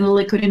place in a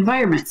liquid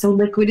environment. So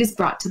liquid is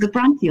brought to the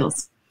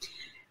bronchioles.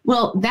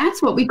 Well,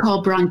 that's what we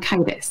call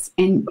bronchitis.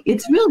 And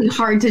it's really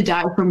hard to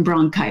die from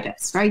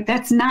bronchitis, right?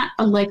 That's not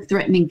a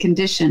life-threatening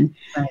condition.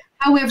 Right.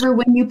 However,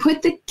 when you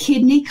put the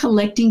kidney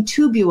collecting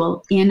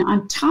tubule in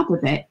on top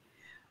of it,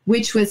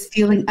 which was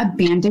feeling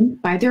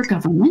abandoned by their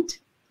government,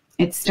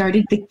 it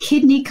started the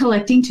kidney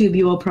collecting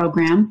tubule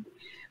program,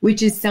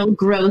 which is cell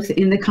growth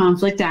in the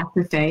conflict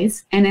after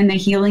phase. And in the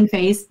healing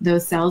phase,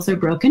 those cells are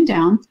broken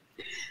down.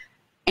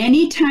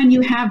 Anytime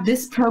you have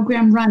this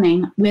program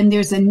running, when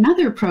there's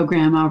another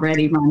program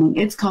already running,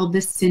 it's called the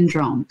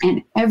syndrome.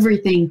 And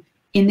everything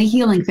in the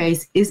healing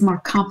phase is more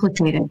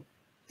complicated.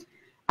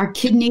 Our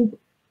kidneys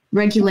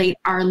regulate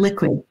our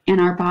liquid in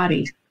our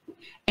body.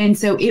 And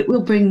so it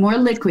will bring more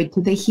liquid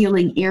to the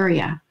healing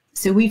area.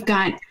 So we've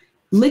got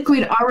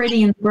liquid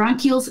already in the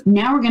bronchioles.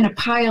 Now we're going to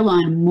pile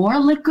on more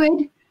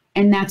liquid.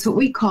 And that's what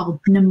we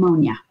call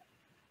pneumonia.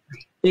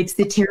 It's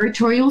the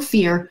territorial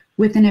fear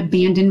with an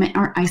abandonment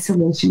or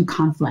isolation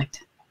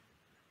conflict.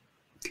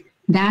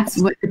 That's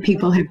what the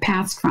people have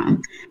passed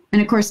from.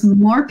 And of course,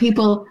 more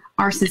people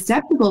are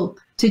susceptible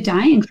to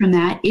dying from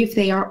that if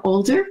they are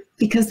older,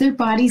 because their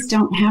bodies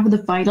don't have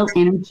the vital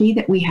energy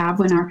that we have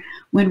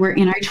when we're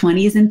in our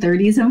 20s and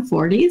 30s and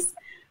 40s,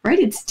 right?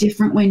 It's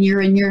different when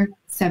you're in your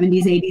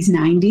 70s, 80s,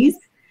 90s.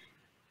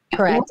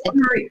 Correct. Or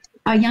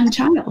a young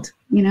child,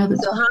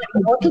 So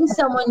what can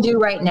someone do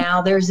right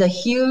now? There's a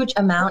huge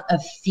amount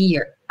of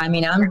fear. I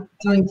mean, I'm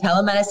doing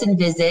telemedicine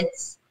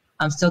visits.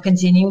 I'm still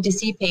continuing to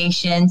see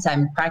patients.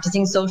 I'm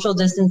practicing social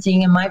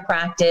distancing in my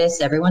practice.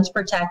 Everyone's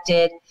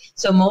protected.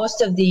 So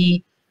most of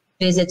the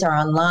visits are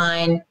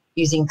online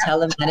using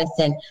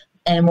telemedicine.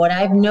 And what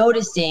I'm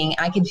noticing,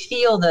 I can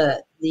feel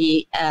the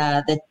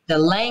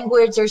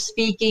language they're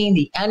speaking,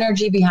 the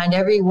energy behind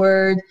every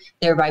word,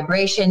 their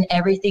vibration,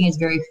 everything is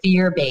very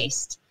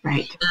fear-based.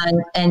 Right.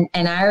 And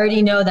I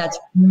already know that's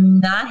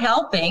not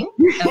helping.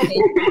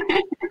 Okay?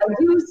 I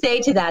do say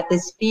to that,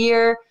 this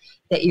fear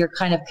that you're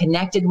kind of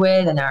connected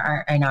with and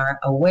are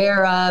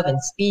aware of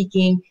and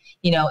speaking,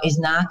 is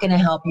not going to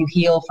help you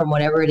heal from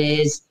whatever it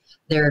is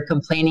they're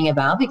complaining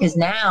about, because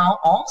now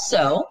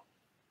also,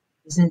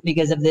 this is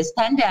because of this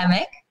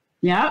pandemic.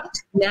 Yeah.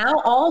 Now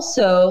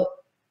also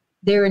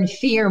they're in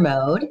fear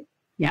mode.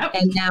 Yep.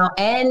 And now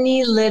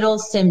any little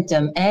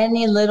symptom,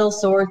 any little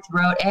sore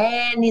throat,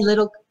 any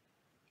little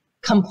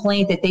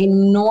complaint that they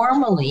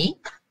normally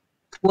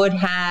would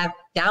have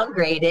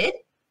downgraded,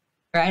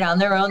 right, on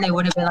their own, they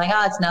would have been like,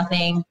 oh, it's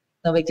nothing,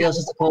 no big deal, it's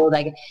just a cold.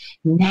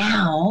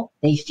 Now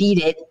they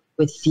feed it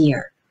with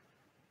fear.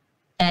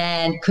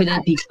 And could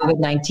it be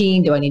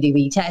COVID-19? Do I need to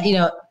be tested?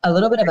 A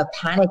little bit of a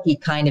panicky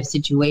kind of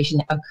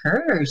situation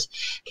occurs.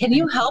 Can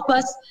you help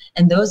us?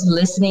 And those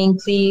listening,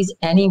 please,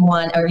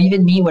 anyone, or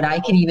even me, what I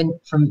can even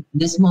from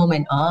this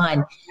moment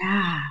on,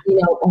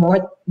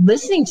 or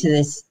listening to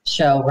this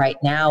show right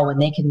now, when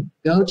they can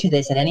go to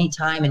this at any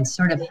time and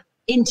sort of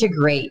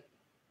integrate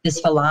this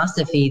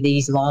philosophy,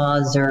 these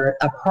laws, or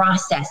a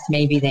process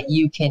maybe that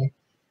you can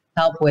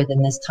help with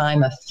in this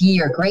time of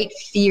fear, great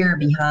fear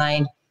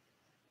behind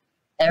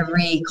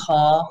every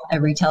call,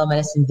 every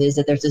telemedicine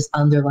visit. There's this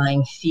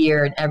underlying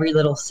fear, and every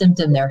little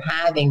symptom they're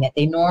having that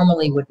they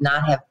normally would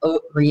not have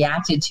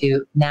reacted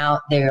to,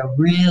 now they're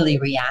really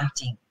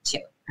reacting to.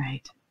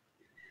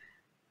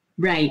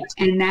 Right.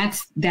 And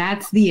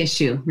that's the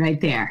issue right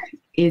there,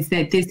 is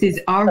that this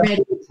is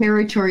already a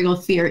territorial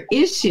fear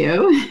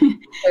issue.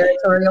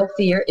 Territorial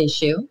fear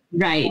issue.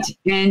 Right.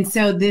 And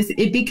so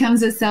it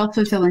becomes a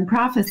self-fulfilling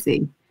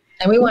prophecy.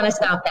 And we want to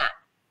stop that.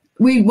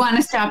 We want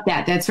to stop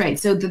that. That's right.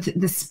 So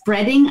the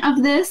spreading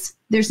of this,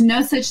 there's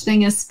no such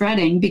thing as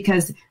spreading,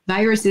 because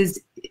viruses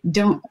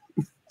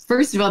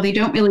first of all, they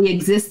don't really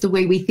exist the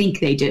way we think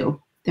they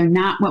do. They're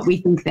not what we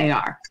think they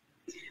are.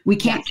 We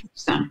can't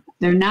catch them.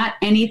 They're not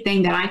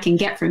anything that I can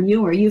get from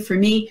you or you from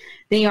me.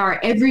 They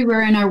are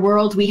everywhere in our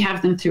world. We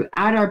have them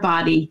throughout our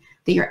body.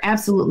 They are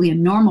absolutely a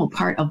normal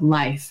part of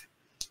life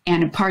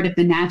and a part of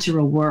the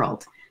natural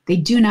world. They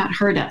do not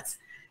hurt us.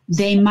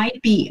 They might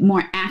be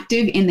more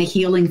active in the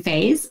healing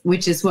phase,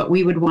 which is what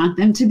we would want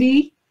them to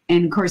be.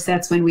 And of course,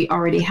 that's when we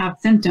already have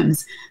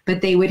symptoms,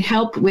 but they would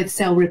help with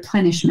cell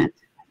replenishment.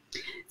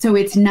 So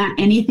it's not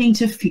anything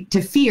to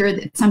fear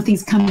that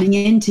something's coming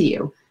into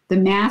you. The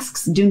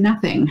masks do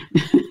nothing.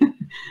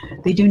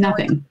 They do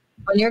nothing.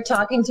 When you're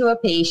talking to a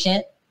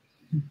patient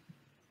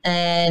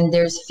and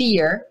there's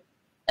fear,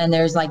 and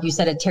there's, like you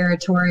said, a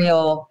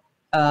territorial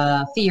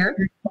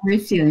fear.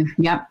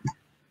 Yep.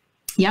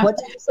 What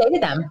do you say to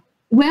them?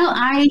 Well,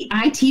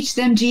 I teach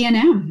them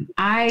GNM.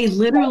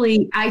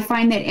 I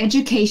find that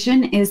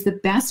education is the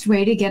best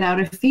way to get out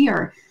of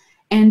fear.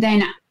 And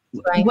then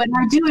what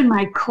I do in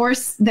my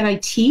course that I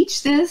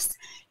teach this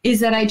is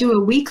that I do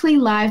a weekly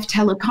live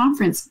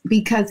teleconference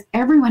because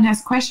everyone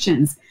has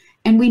questions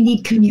and we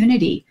need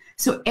community.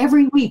 So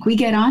every week we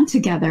get on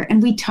together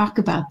and we talk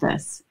about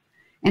this,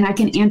 and I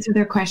can answer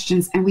their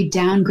questions and we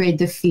downgrade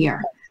the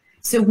fear.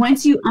 So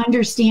once you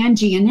understand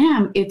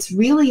GNM, it's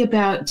really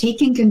about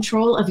taking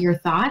control of your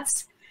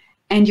thoughts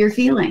and your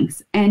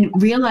feelings and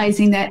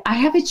realizing that I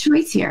have a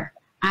choice here.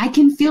 I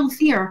can feel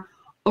fear,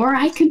 or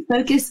I can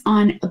focus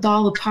on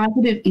all the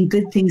positive and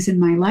good things in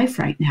my life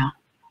right now.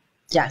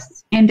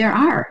 Yes. And there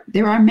are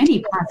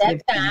many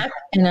positive step back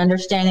and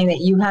understanding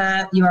that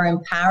you are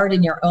empowered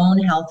in your own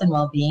health and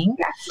well-being.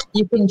 Yes.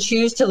 You can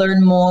choose to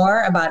learn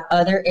more about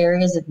other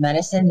areas of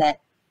medicine that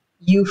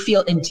you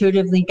feel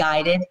intuitively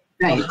guided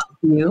to help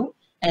you.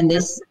 And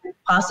this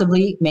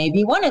possibly may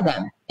be one of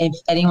them. If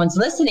anyone's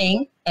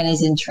listening and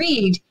is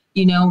intrigued,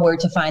 you know where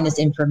to find this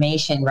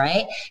information,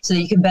 right? So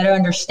that you can better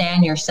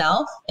understand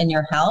yourself and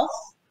your health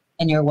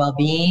and your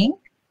well-being,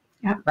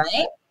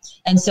 right?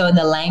 And so in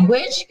the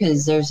language,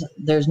 because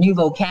there's new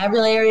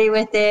vocabulary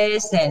with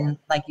this, and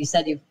like you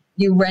said,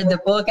 you read the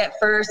book at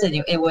first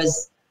and it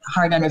was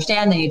hard to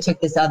understand, then you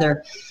took this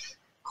other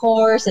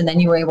course and then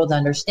you were able to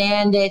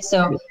understand it.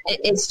 So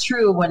it's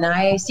true. When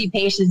I see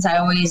patients, I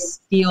always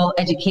feel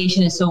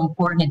education is so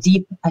important,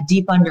 a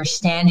deep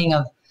understanding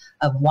of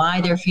why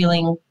they're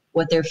feeling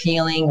what they're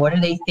feeling, what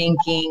are they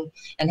thinking,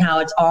 and how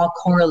it's all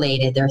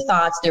correlated, their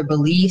thoughts, their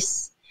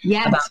beliefs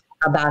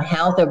about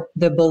health,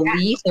 the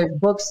belief. There's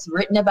books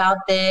written about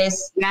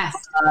this. Yes.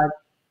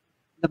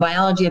 The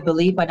Biology of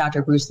Belief by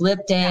Dr. Bruce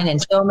Lipton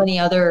and so many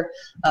other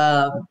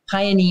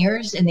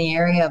pioneers in the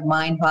area of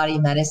mind-body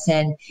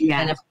medicine. Yes.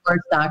 And of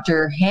course,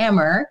 Dr.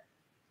 Hammer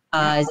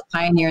is a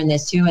pioneer in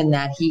this too, in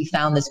that he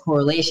found this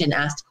correlation,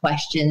 asked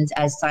questions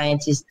as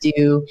scientists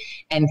do,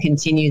 and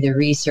continue the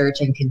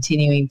research and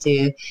continuing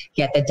to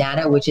get the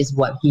data, which is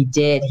what he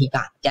did. He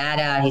got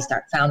data, he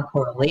found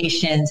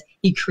correlations,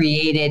 he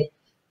created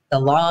the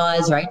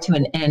laws, right, to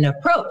an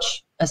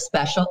approach, a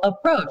special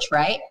approach,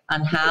 right,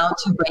 on how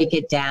to break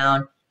it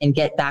down and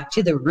get back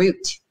to the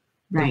root,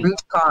 the root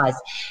cause.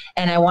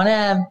 And I want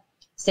to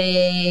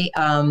say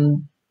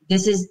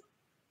this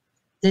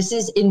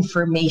is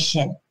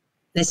information.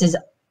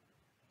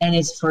 And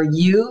it's for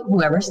you,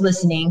 whoever's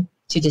listening,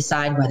 to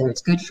decide whether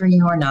it's good for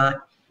you or not,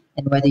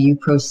 and whether you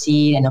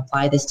proceed and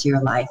apply this to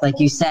your life. Like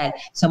you said,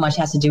 so much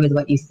has to do with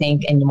what you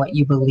think and what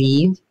you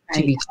believe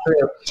to be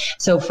true.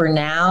 So for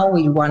now,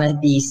 we want to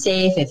be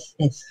safe.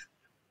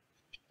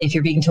 If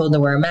you're being told to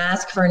wear a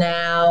mask for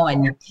now,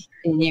 and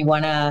you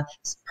want to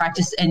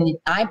practice, and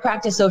I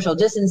practice social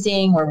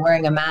distancing, we're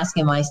wearing a mask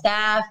in my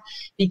staff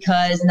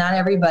because not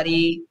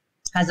everybody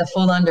has a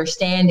full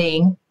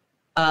understanding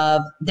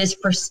of this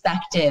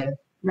perspective,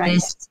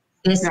 this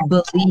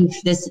belief,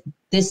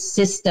 this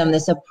system,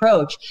 this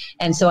approach.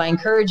 And so I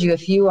encourage you,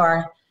 if you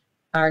are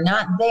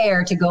not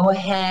there, to go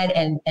ahead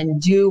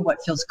and do what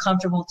feels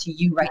comfortable to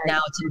you right now.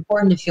 It's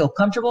important to feel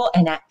comfortable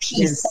and at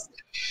peace.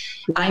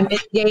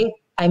 Yes.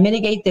 I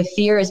mitigate the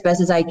fear as best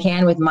as I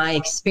can with my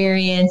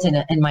experience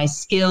and my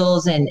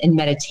skills and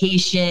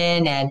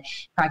meditation and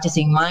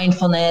practicing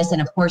mindfulness.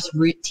 And of course,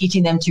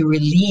 teaching them to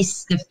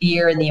release the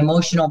fear and the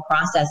emotional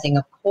processing.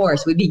 Of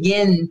course, we've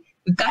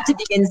got to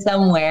begin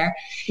somewhere,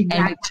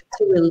 and we've got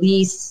to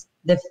release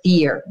the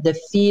fear. The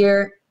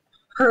fear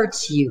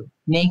hurts you,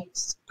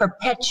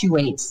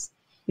 perpetuates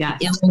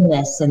the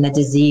illness and the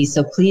disease.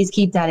 So please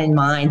keep that in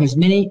mind. There's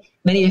many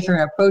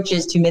different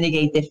approaches to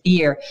mitigate the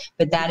fear,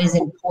 but that is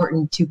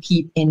important to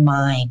keep in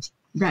mind.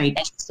 Right.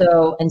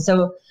 And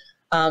so,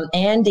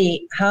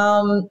 Andi,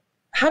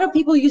 how do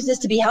people use this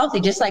to be healthy?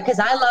 Just like, because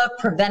I love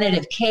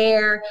preventative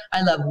care,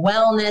 I love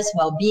wellness,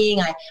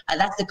 well-being.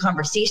 That's the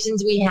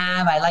conversations we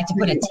have. I like to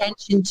put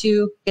attention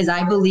to, because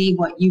I believe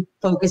what you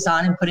focus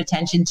on and put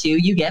attention to,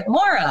 you get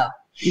more of.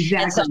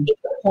 Exactly. And so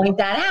people point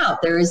that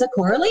out. There is a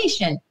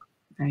correlation.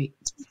 Right.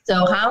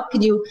 So how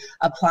can you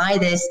apply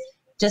this?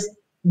 Just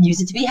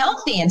use it to be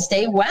healthy and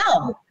stay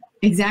well.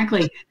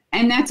 Exactly.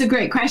 And that's a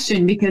great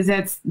question, because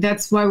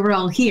that's why we're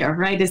all here,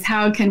 right? Is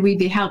how can we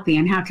be healthy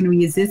and how can we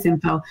use this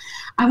info?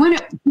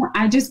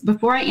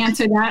 Before I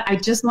answer that, I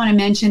just want to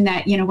mention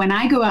that, when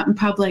I go out in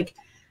public,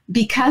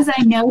 because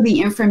I know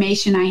the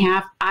information I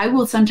have, I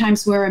will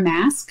sometimes wear a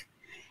mask,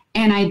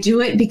 and I do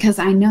it because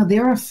I know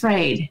they're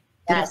afraid.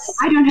 Yes. If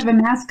I don't have a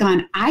mask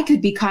on, I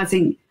could be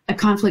causing a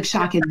conflict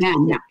shock in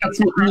them. Now, it's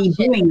not me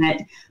doing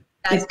it.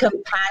 That's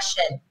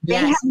compassion. They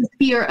have a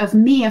fear of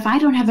me if I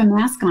don't have a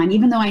mask on,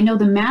 even though I know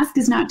the mask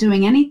is not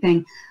doing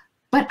anything.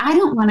 But I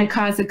don't want to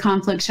cause a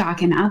conflict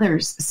shock in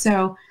others.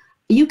 So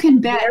you can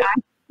bet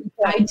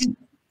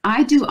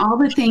I do all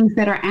the things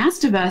that are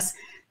asked of us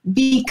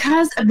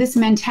because of this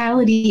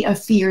mentality of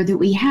fear that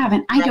we have,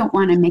 and I don't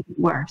want to make it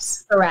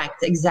worse.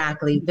 Correct.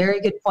 Exactly. Very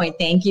good point.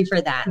 Thank you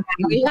for that.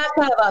 Yeah. We have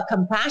to have a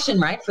compassion,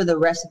 right, for the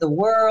rest of the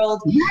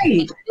world.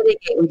 Right.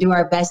 We do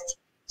our best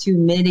to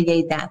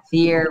mitigate that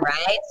fear,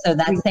 right? So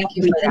thank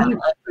you for that.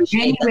 I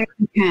appreciate that.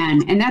 You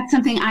can. And that's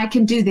something I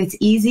can do that's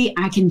easy.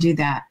 I can do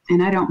that.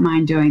 And I don't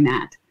mind doing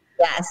that.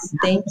 Yes.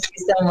 Thank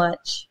you so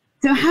much.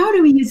 So how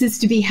do we use this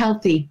to be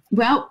healthy?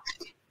 Well,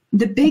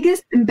 the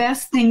biggest and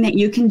best thing that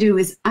you can do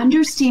is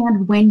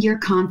understand when you're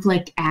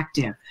conflict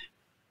active.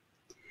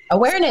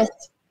 Awareness.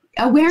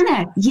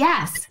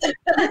 Yes.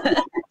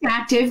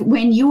 Active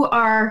when you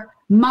are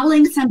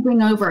mulling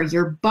something over.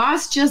 Your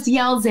boss just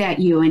yells at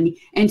you.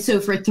 And so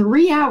for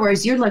 3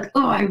 hours, you're like,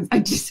 oh, I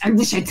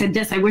wish I'd said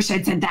this. I wish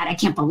I'd said that. I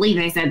can't believe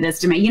they said this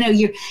to me.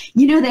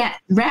 You know that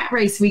rat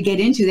race we get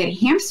into, that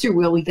hamster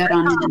wheel we got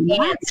on.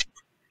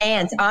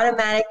 Ants,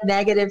 automatic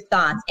negative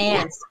thoughts.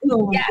 Ants,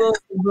 boom, yes. Boom,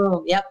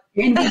 boom. Yep.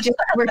 And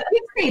we're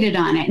fixated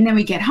on it. And then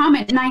we get home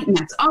at night, and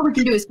that's all we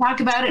can do is talk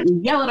about it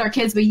and yell at our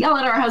kids. We yell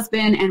at our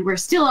husband, and we're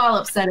still all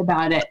upset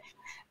about it.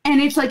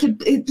 And it's like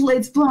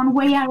it's blown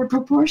way out of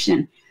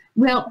proportion.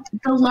 Well,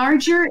 the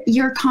larger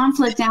your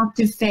conflict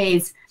active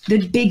phase,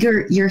 the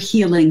bigger your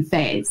healing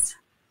phase.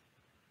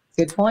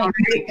 Good point.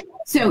 Right?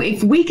 So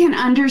if we can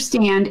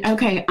understand,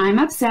 okay, I'm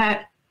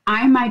upset.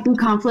 I might be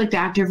conflict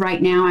active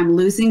right now. I'm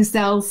losing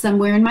cells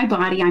somewhere in my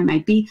body. I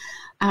might be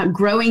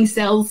growing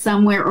cells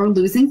somewhere or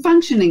losing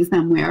functioning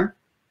somewhere.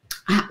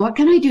 What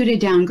can I do to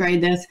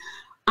downgrade this?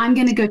 I'm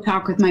going to go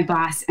talk with my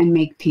boss and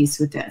make peace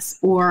with this.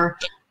 Or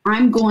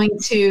I'm going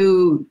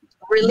to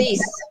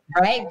release,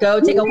 right? Go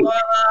take a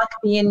walk,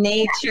 be in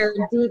nature,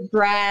 deep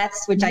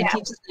breaths, which I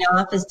teach in the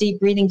office, deep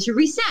breathing to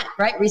reset,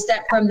 right?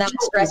 Reset from that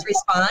stress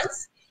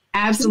response.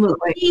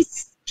 Absolutely.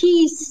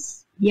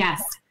 Peace.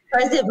 Yes.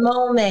 Present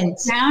moment.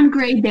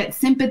 Downgrade that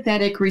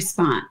sympathetic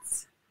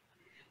response.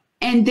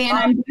 And then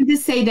I'm going to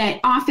say that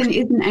often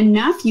isn't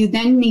enough. You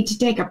then need to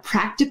take a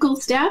practical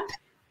step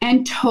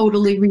and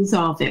totally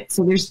resolve it.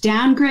 So there's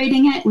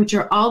downgrading it, which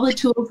are all the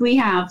tools we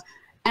have.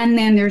 And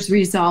then there's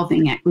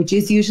resolving it, which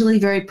is usually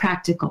very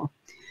practical.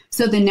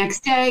 So the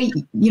next day,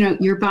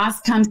 your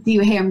boss comes to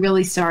you, hey, I'm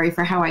really sorry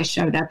for how I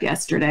showed up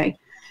yesterday.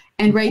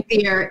 And right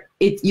there,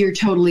 you're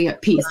totally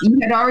at peace. You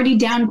had already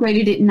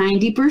downgraded it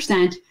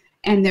 90%.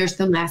 And there's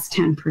the last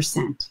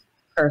 10%.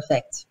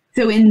 Perfect.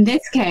 So in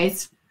this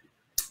case,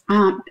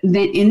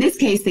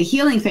 the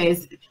healing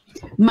phase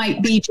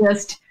might be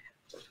just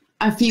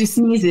a few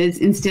sneezes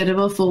instead of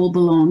a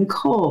full-blown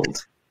cold.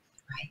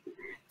 Right.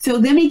 So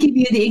let me give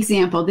you the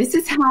example. This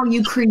is how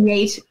you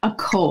create a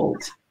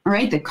cold, all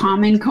right? The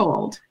common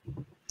cold.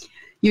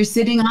 You're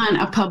sitting on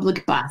a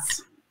public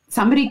bus.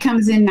 Somebody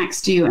comes in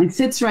next to you and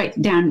sits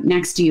right down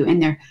next to you,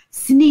 and they're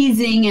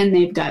sneezing and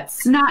they've got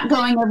snot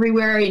going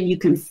everywhere, and you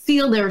can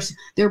feel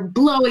they're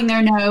blowing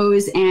their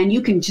nose, and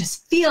you can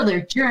just feel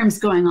their germs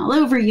going all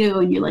over you,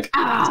 and you're like,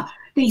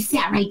 they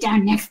sat right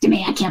down next to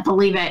me. I can't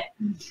believe it.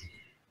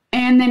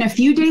 And then a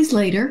few days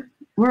later,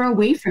 we're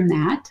away from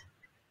that,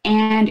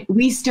 and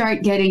we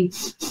start getting,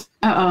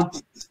 I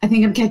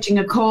think I'm catching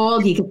a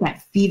cold. You get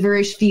that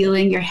feverish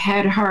feeling, your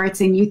head hurts,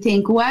 and you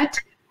think, what?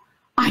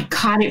 I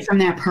caught it from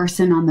that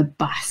person on the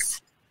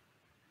bus.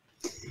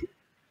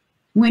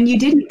 When you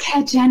didn't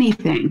catch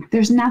anything,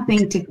 there's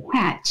nothing to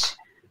catch.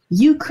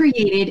 You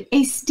created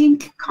a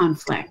stink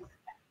conflict.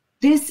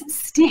 This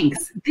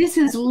stinks. This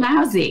is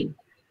lousy.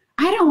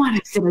 I don't want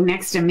it sitting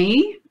next to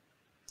me.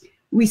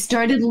 We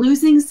started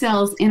losing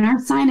cells in our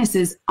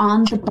sinuses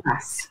on the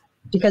bus.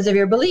 Because of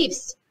your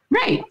beliefs.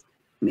 Right.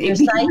 Your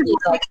psyche is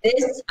like,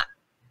 this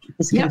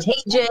is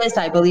contagious.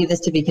 I believe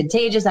this to be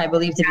contagious. I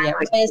believe to be at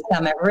risk.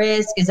 I'm at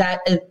risk. Is that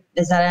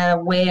a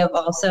way of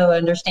also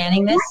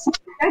understanding this?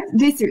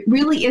 This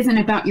really isn't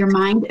about your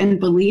mind and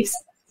beliefs.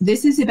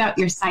 This is about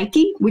your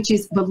psyche, which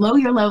is below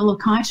your level of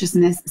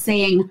consciousness,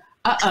 saying,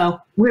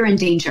 we're in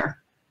danger.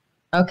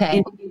 Okay.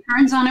 And it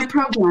turns on a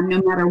program,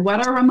 no matter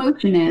what our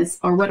emotion is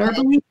or what our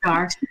beliefs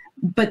are,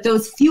 but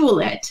those fuel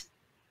it.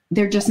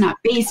 They're just not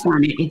based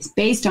on it. It's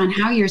based on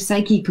how your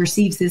psyche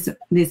perceives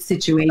this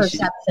situation.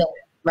 Perception.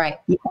 Right.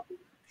 Yeah.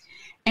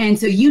 And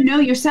so you know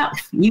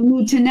yourself. You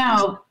need to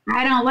know,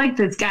 I don't like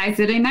this guy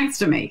sitting next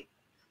to me.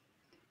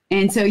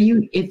 And so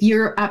if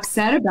you're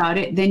upset about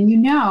it, then you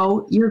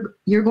know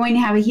you're going to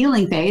have a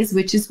healing phase,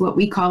 which is what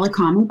we call a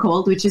common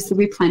cold, which is the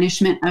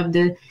replenishment of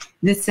the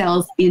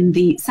cells in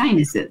the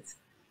sinuses.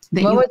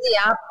 What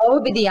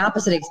would be the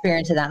opposite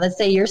experience of that? Let's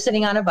say you're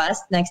sitting on a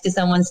bus next to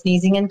someone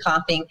sneezing and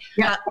coughing.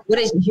 Yeah. What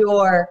is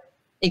your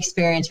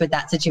experience with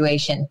that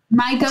situation?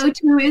 My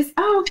go-to is,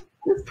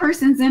 this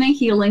person's in a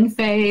healing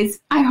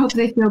phase. I hope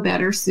they feel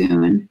better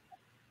soon.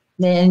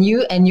 Then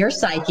you and your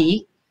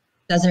psyche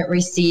doesn't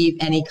receive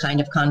any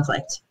kind of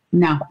conflict.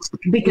 No,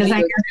 because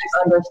I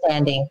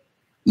understanding.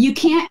 You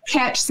can't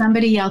catch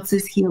somebody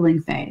else's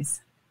healing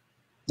phase.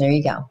 There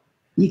you go.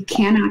 You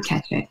cannot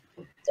catch it.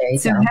 There you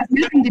so go. It has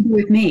nothing to do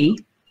with me,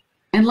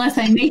 unless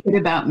I make it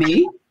about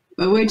me,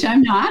 which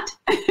I'm not.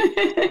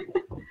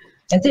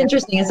 It's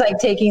interesting. It's like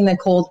taking the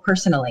cold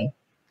personally.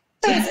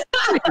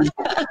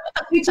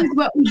 Which is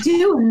what we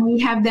do when we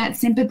have that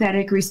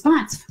sympathetic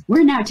response.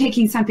 We're now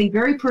taking something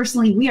very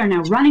personally. We are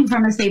now running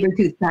from a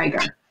saber-toothed tiger.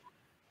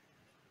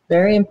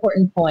 Very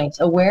important point.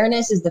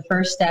 Awareness is the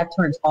first step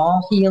towards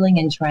all healing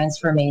and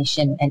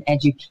transformation and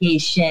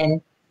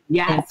education.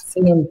 Yes.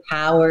 And being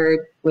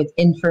empowered with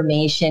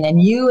information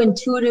and you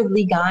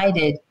intuitively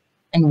guided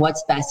in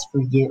what's best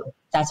for you.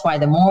 That's why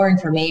the more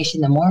information,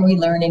 the more we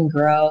learn and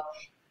grow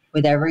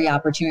with every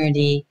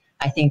opportunity,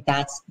 I think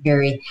that's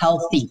very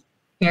healthy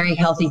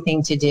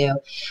thing to do.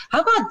 How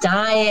about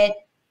diet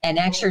and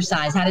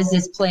exercise? How does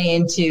this play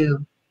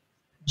into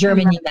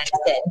German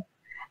medicine?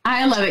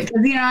 I love it because,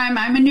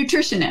 I'm a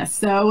nutritionist.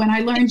 So when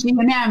I learned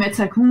G&M, it's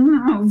like,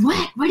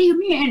 what do you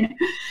mean?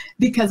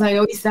 Because I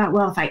always thought,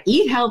 well, if I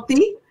eat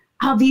healthy,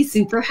 I'll be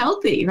super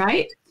healthy,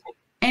 right?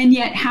 And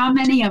yet how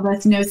many of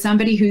us know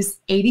somebody who's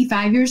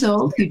 85 years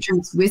old, who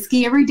drinks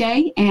whiskey every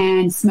day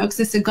and smokes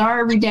a cigar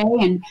every day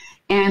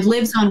and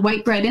lives on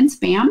white bread and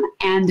Spam,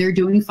 and they're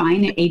doing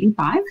fine at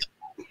 85?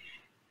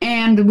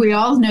 And we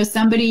all know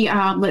somebody,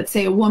 let's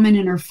say a woman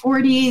in her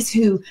 40s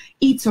who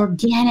eats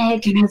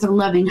organic and has a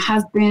loving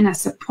husband, a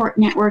support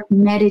network,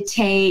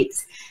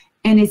 meditates,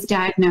 and is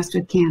diagnosed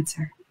with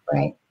cancer.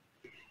 Right.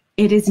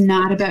 It is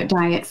not about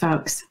diet,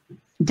 folks.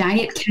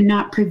 Diet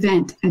cannot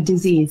prevent a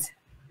disease.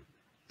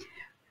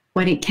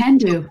 What it can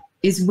do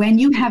is when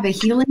you have a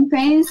healing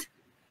phase,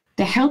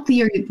 the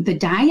healthier the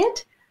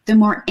diet, the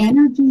more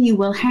energy you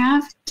will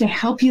have to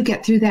help you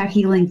get through that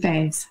healing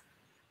phase.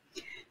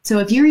 So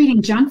if you're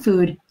eating junk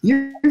food,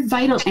 your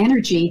vital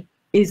energy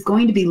is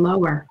going to be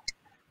lower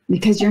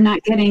because you're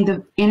not getting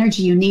the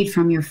energy you need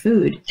from your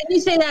food. Can you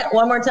say that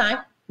one more time?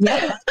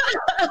 Yes.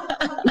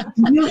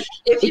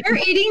 If you're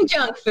eating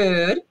junk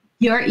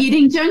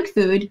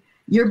food,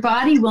 your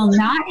body will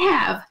not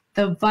have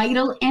the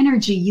vital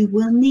energy you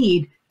will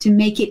need to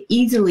make it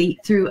easily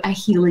through a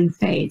healing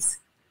phase.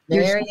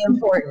 Very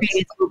important.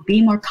 Phase will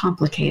be more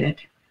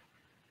complicated.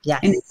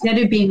 Yes. And instead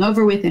of being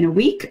over within a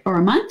week or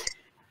a month,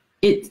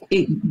 it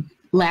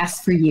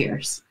lasts for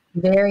years.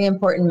 Very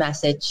important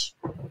message.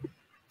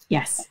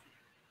 Yes.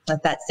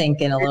 Let that sink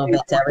in a little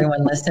bit to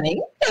everyone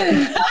listening.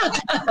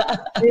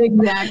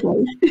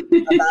 Exactly.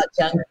 About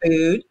junk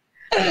food.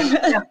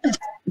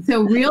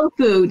 So real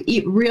food,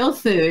 eat real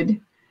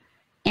food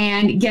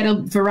and get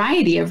a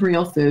variety of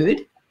real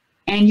food,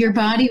 and your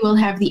body will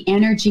have the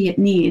energy it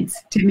needs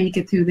to make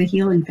it through the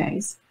healing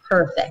phase.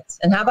 Perfect.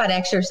 And how about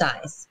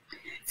exercise?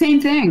 Same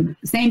thing.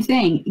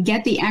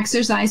 Get the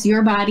exercise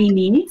your body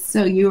needs.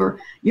 So you're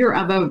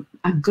of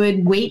a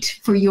good weight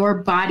for your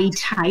body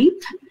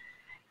type,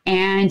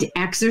 and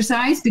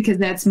exercise because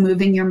that's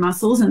moving your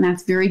muscles and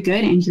that's very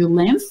good. And your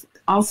lymph,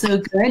 also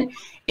good.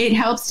 It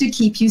helps to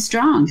keep you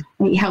strong.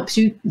 It helps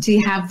you to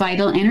have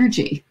vital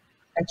energy.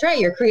 That's right.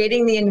 You're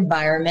creating the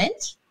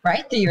environment,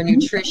 right? Through your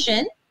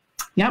nutrition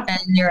and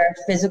your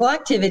physical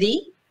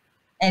activity.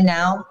 And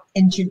now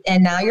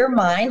your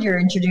mind, you're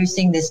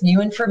introducing this new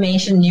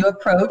information, new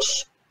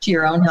approach to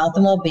your own health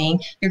and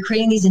well-being. You're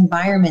creating these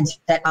environments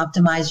that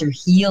optimize your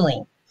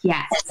healing.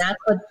 Yes. And that's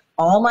what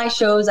all my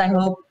shows, I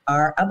hope,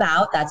 are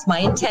about. That's my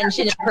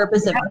intention and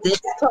purpose of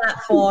this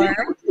platform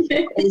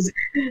is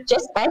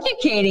just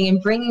educating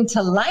and bringing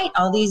to light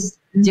all these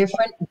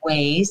different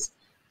ways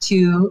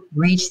to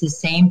reach the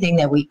same thing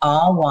that we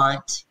all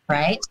want,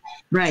 right?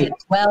 Right. So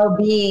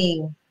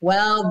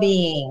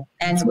well-being,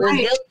 and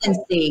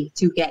resiliency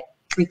to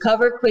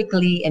recover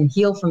quickly and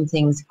heal from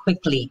things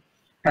quickly,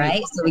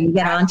 right? So we can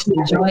get on to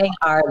enjoying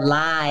our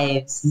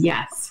lives.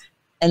 Yes.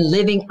 And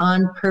living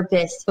on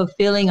purpose,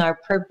 fulfilling our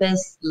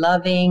purpose,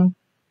 loving,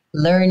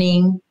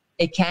 learning.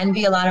 It can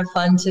be a lot of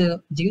fun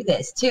to do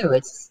this too.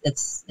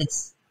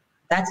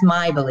 That's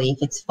my belief.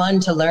 It's fun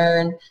to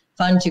learn,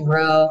 fun to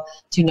grow,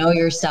 to know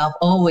yourself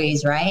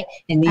always, right?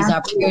 In these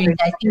opportunities,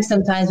 I think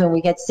sometimes when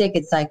we get sick,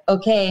 it's like,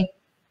 okay,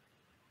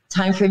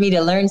 time for me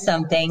to learn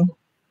something,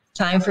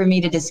 time for me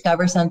to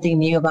discover something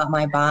new about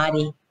my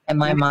body and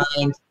my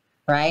mind,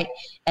 right?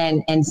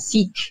 And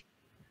seek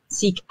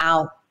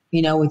out,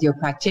 with your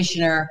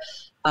practitioner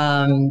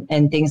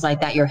and things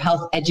like that, your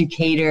health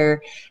educator,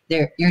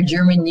 your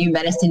German new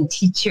medicine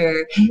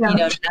teacher,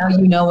 now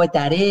you know what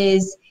that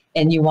is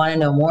and you want to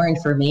know more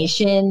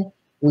information.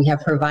 We have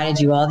provided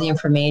you all the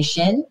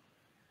information,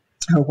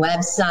 her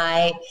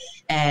website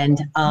and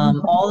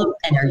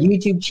and her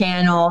YouTube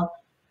channel,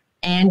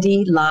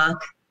 Andi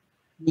Locke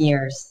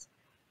Mears.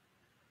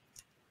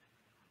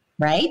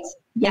 Right?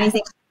 Yes.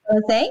 Anything you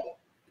want to say?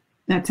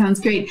 That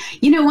sounds great.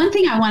 One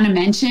thing I want to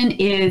mention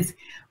is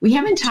we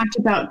haven't talked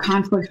about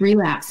conflict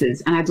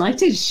relapses, and I'd like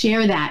to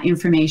share that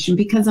information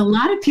because a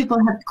lot of people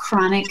have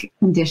chronic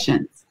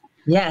conditions.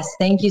 Yes,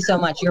 thank you so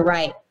much. You're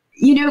right.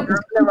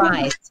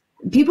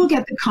 People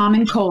get the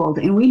common cold,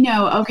 and we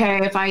know, okay,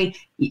 if I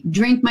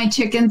drink my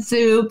chicken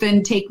soup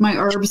and take my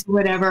herbs,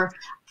 whatever,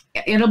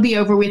 it'll be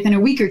over within a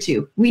week or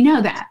two. We know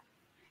that.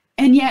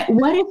 And yet,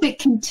 what if it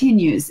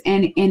continues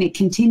and it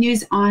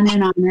continues on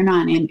and on and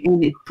on,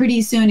 and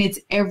pretty soon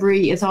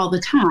it's all the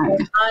time.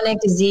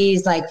 Chronic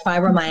disease like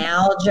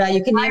fibromyalgia,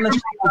 you can name a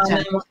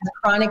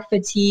chronic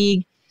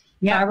fatigue,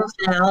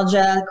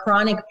 fibromyalgia,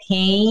 chronic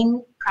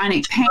pain,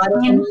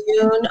 autoimmune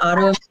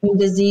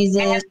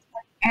diseases,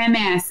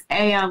 MS,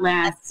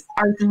 ALS,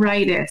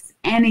 arthritis,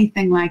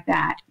 anything like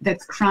that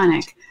that's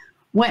chronic,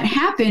 what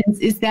happens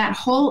is that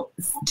whole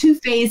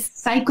two-phase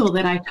cycle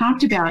that I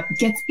talked about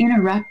gets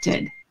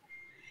interrupted.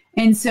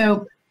 And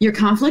so you're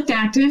conflict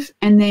active,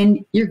 and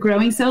then you're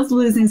growing cells,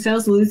 losing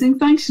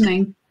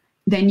functioning.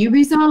 Then you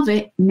resolve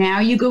it.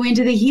 Now you go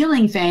into the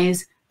healing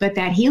phase, but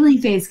that healing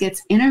phase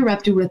gets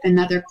interrupted with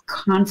another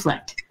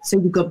conflict. So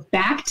you go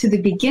back to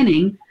the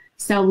beginning,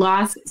 cell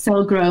loss,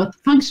 cell growth,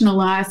 functional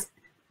loss,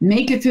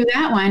 make it through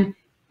that one,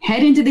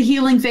 head into the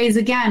healing phase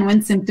again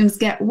when symptoms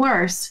get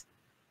worse.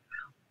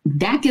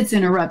 That gets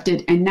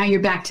interrupted, and now you're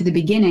back to the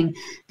beginning.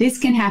 This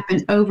can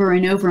happen over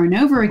and over and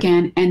over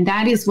again, and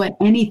that is what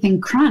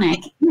anything chronic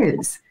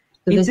is.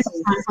 So it's a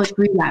conflict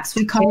relapse.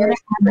 We call it a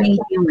hanging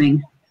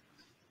healing.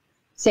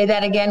 Say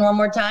that again one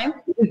more time.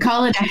 We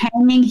call it a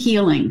hanging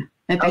healing,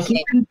 that the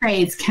healing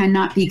phase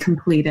cannot be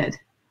completed.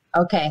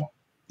 Okay,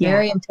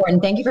 very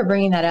important. Thank you for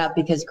bringing that up,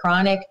 because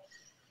chronic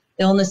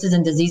illnesses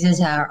and diseases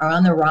are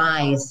on the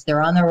rise.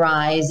 They're on the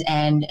rise,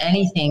 and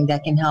anything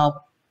that can help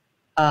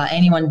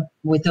anyone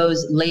with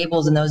those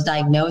labels and those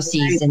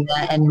diagnoses,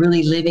 and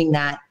really living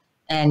that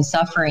and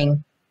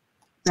suffering.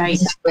 Right.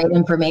 This is great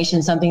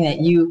information, something that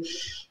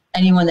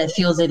anyone that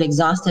feels they've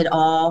exhausted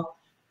all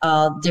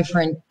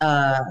different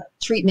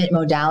treatment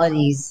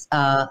modalities,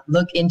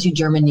 look into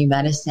German New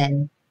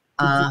Medicine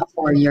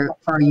for your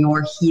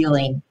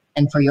healing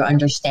and for your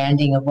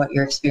understanding of what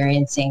you're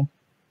experiencing.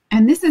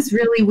 And this is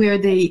really where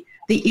the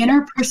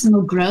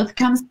interpersonal growth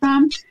comes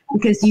from,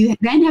 because you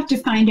then have to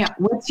find out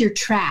what's your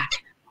track.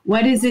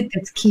 What is it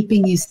that's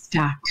keeping you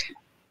stuck?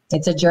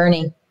 It's a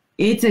journey.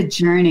 It's a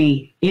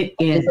journey. It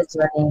is. It's a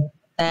journey.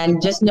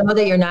 And just know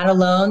that you're not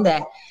alone,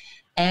 that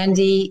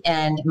Andi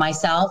and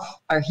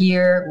myself are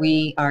here.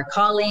 We are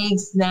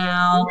colleagues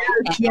now.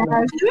 Yes.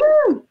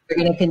 We're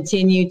going to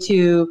continue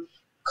to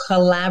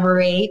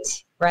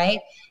collaborate,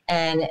 right?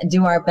 And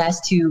do our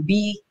best to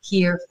be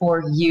here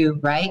for you,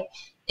 right?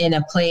 In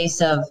a place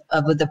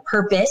with the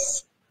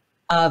purpose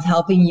of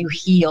helping you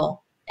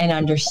heal and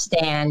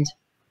understand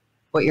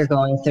what you're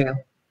going through.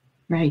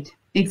 Right.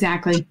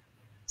 Exactly.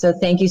 So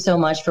thank you so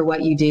much for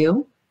what you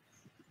do.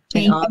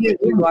 And all that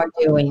you are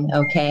doing,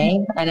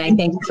 okay? And I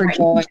thank you for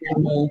joining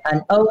me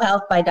on Oh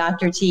Health by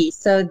Dr. T.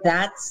 So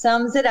that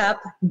sums it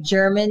up,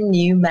 German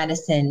New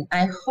Medicine.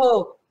 I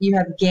hope you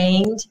have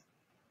gained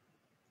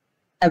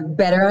a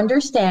better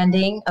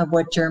understanding of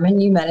what German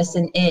New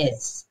Medicine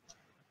is.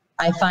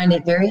 I find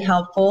it very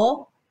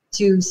helpful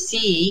to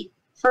see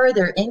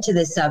further into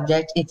this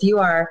subject if you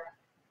are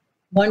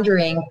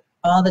wondering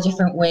all the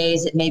different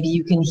ways that maybe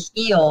you can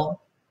heal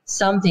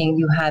something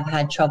you have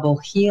had trouble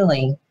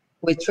healing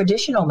with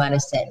traditional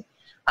medicine.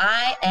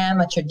 I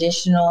am a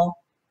traditional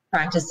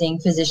practicing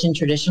physician,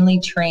 traditionally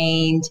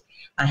trained.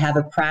 I have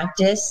a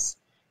practice,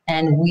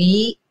 and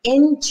we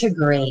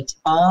integrate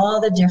all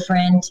the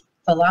different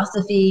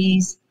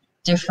philosophies,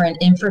 different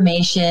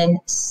information,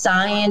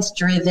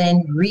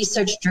 science-driven,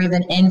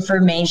 research-driven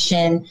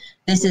information.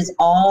 This is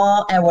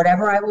all, and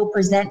whatever I will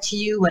present to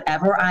you,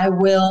 whatever I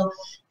will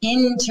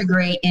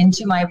integrate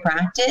into my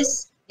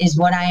practice is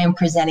what I am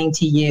presenting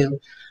to you.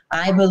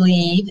 I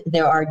believe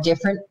there are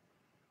different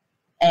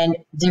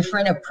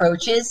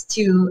approaches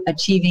to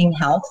achieving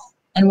health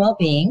and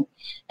well-being.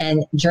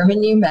 And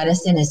German New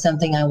Medicine is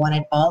something I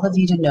wanted all of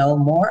you to know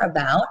more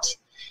about.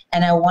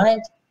 And I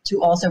wanted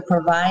to also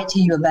provide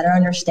to you a better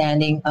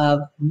understanding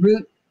of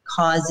root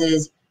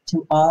causes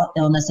to all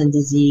illness and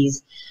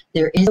disease.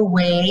 There is a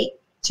way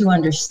to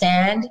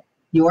understand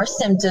your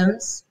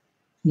symptoms,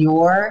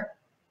 your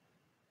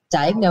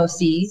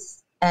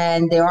diagnoses,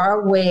 and there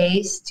are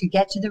ways to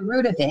get to the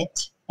root of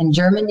it. And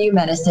German New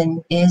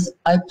Medicine is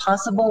a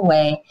possible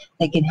way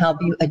that can help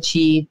you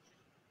achieve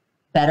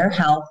better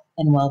health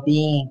and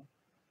well-being.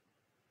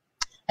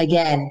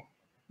 Again,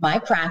 my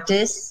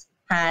practice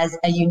has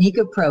a unique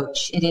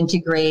approach. It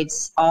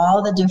integrates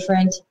all the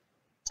different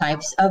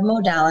types of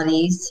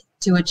modalities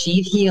to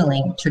achieve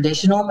healing.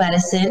 Traditional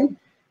medicine,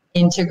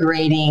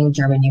 integrating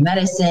German New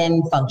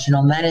Medicine,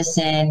 functional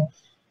medicine,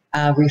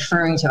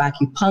 referring to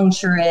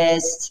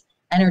acupuncturists,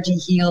 energy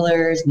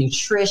healers,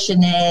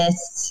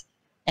 nutritionists,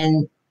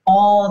 and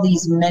all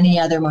these many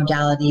other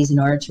modalities in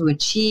order to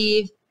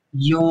achieve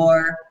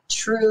your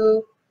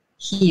true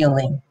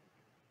healing.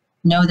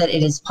 Know that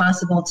it is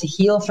possible to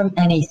heal from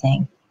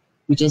anything.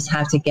 You just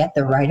have to get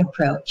the right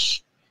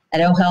approach.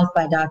 At Oh Health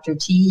by Dr.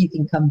 T, you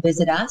can come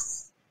visit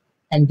us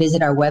and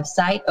visit our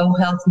website,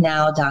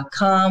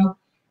 ohhealthnow.com.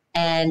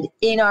 And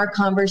in our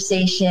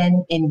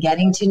conversation, in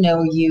getting to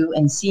know you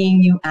and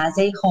seeing you as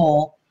a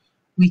whole,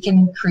 we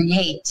can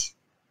create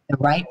the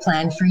right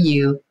plan for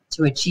you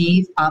to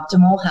achieve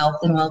optimal health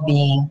and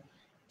well-being.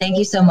 Thank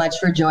you so much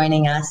for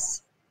joining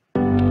us.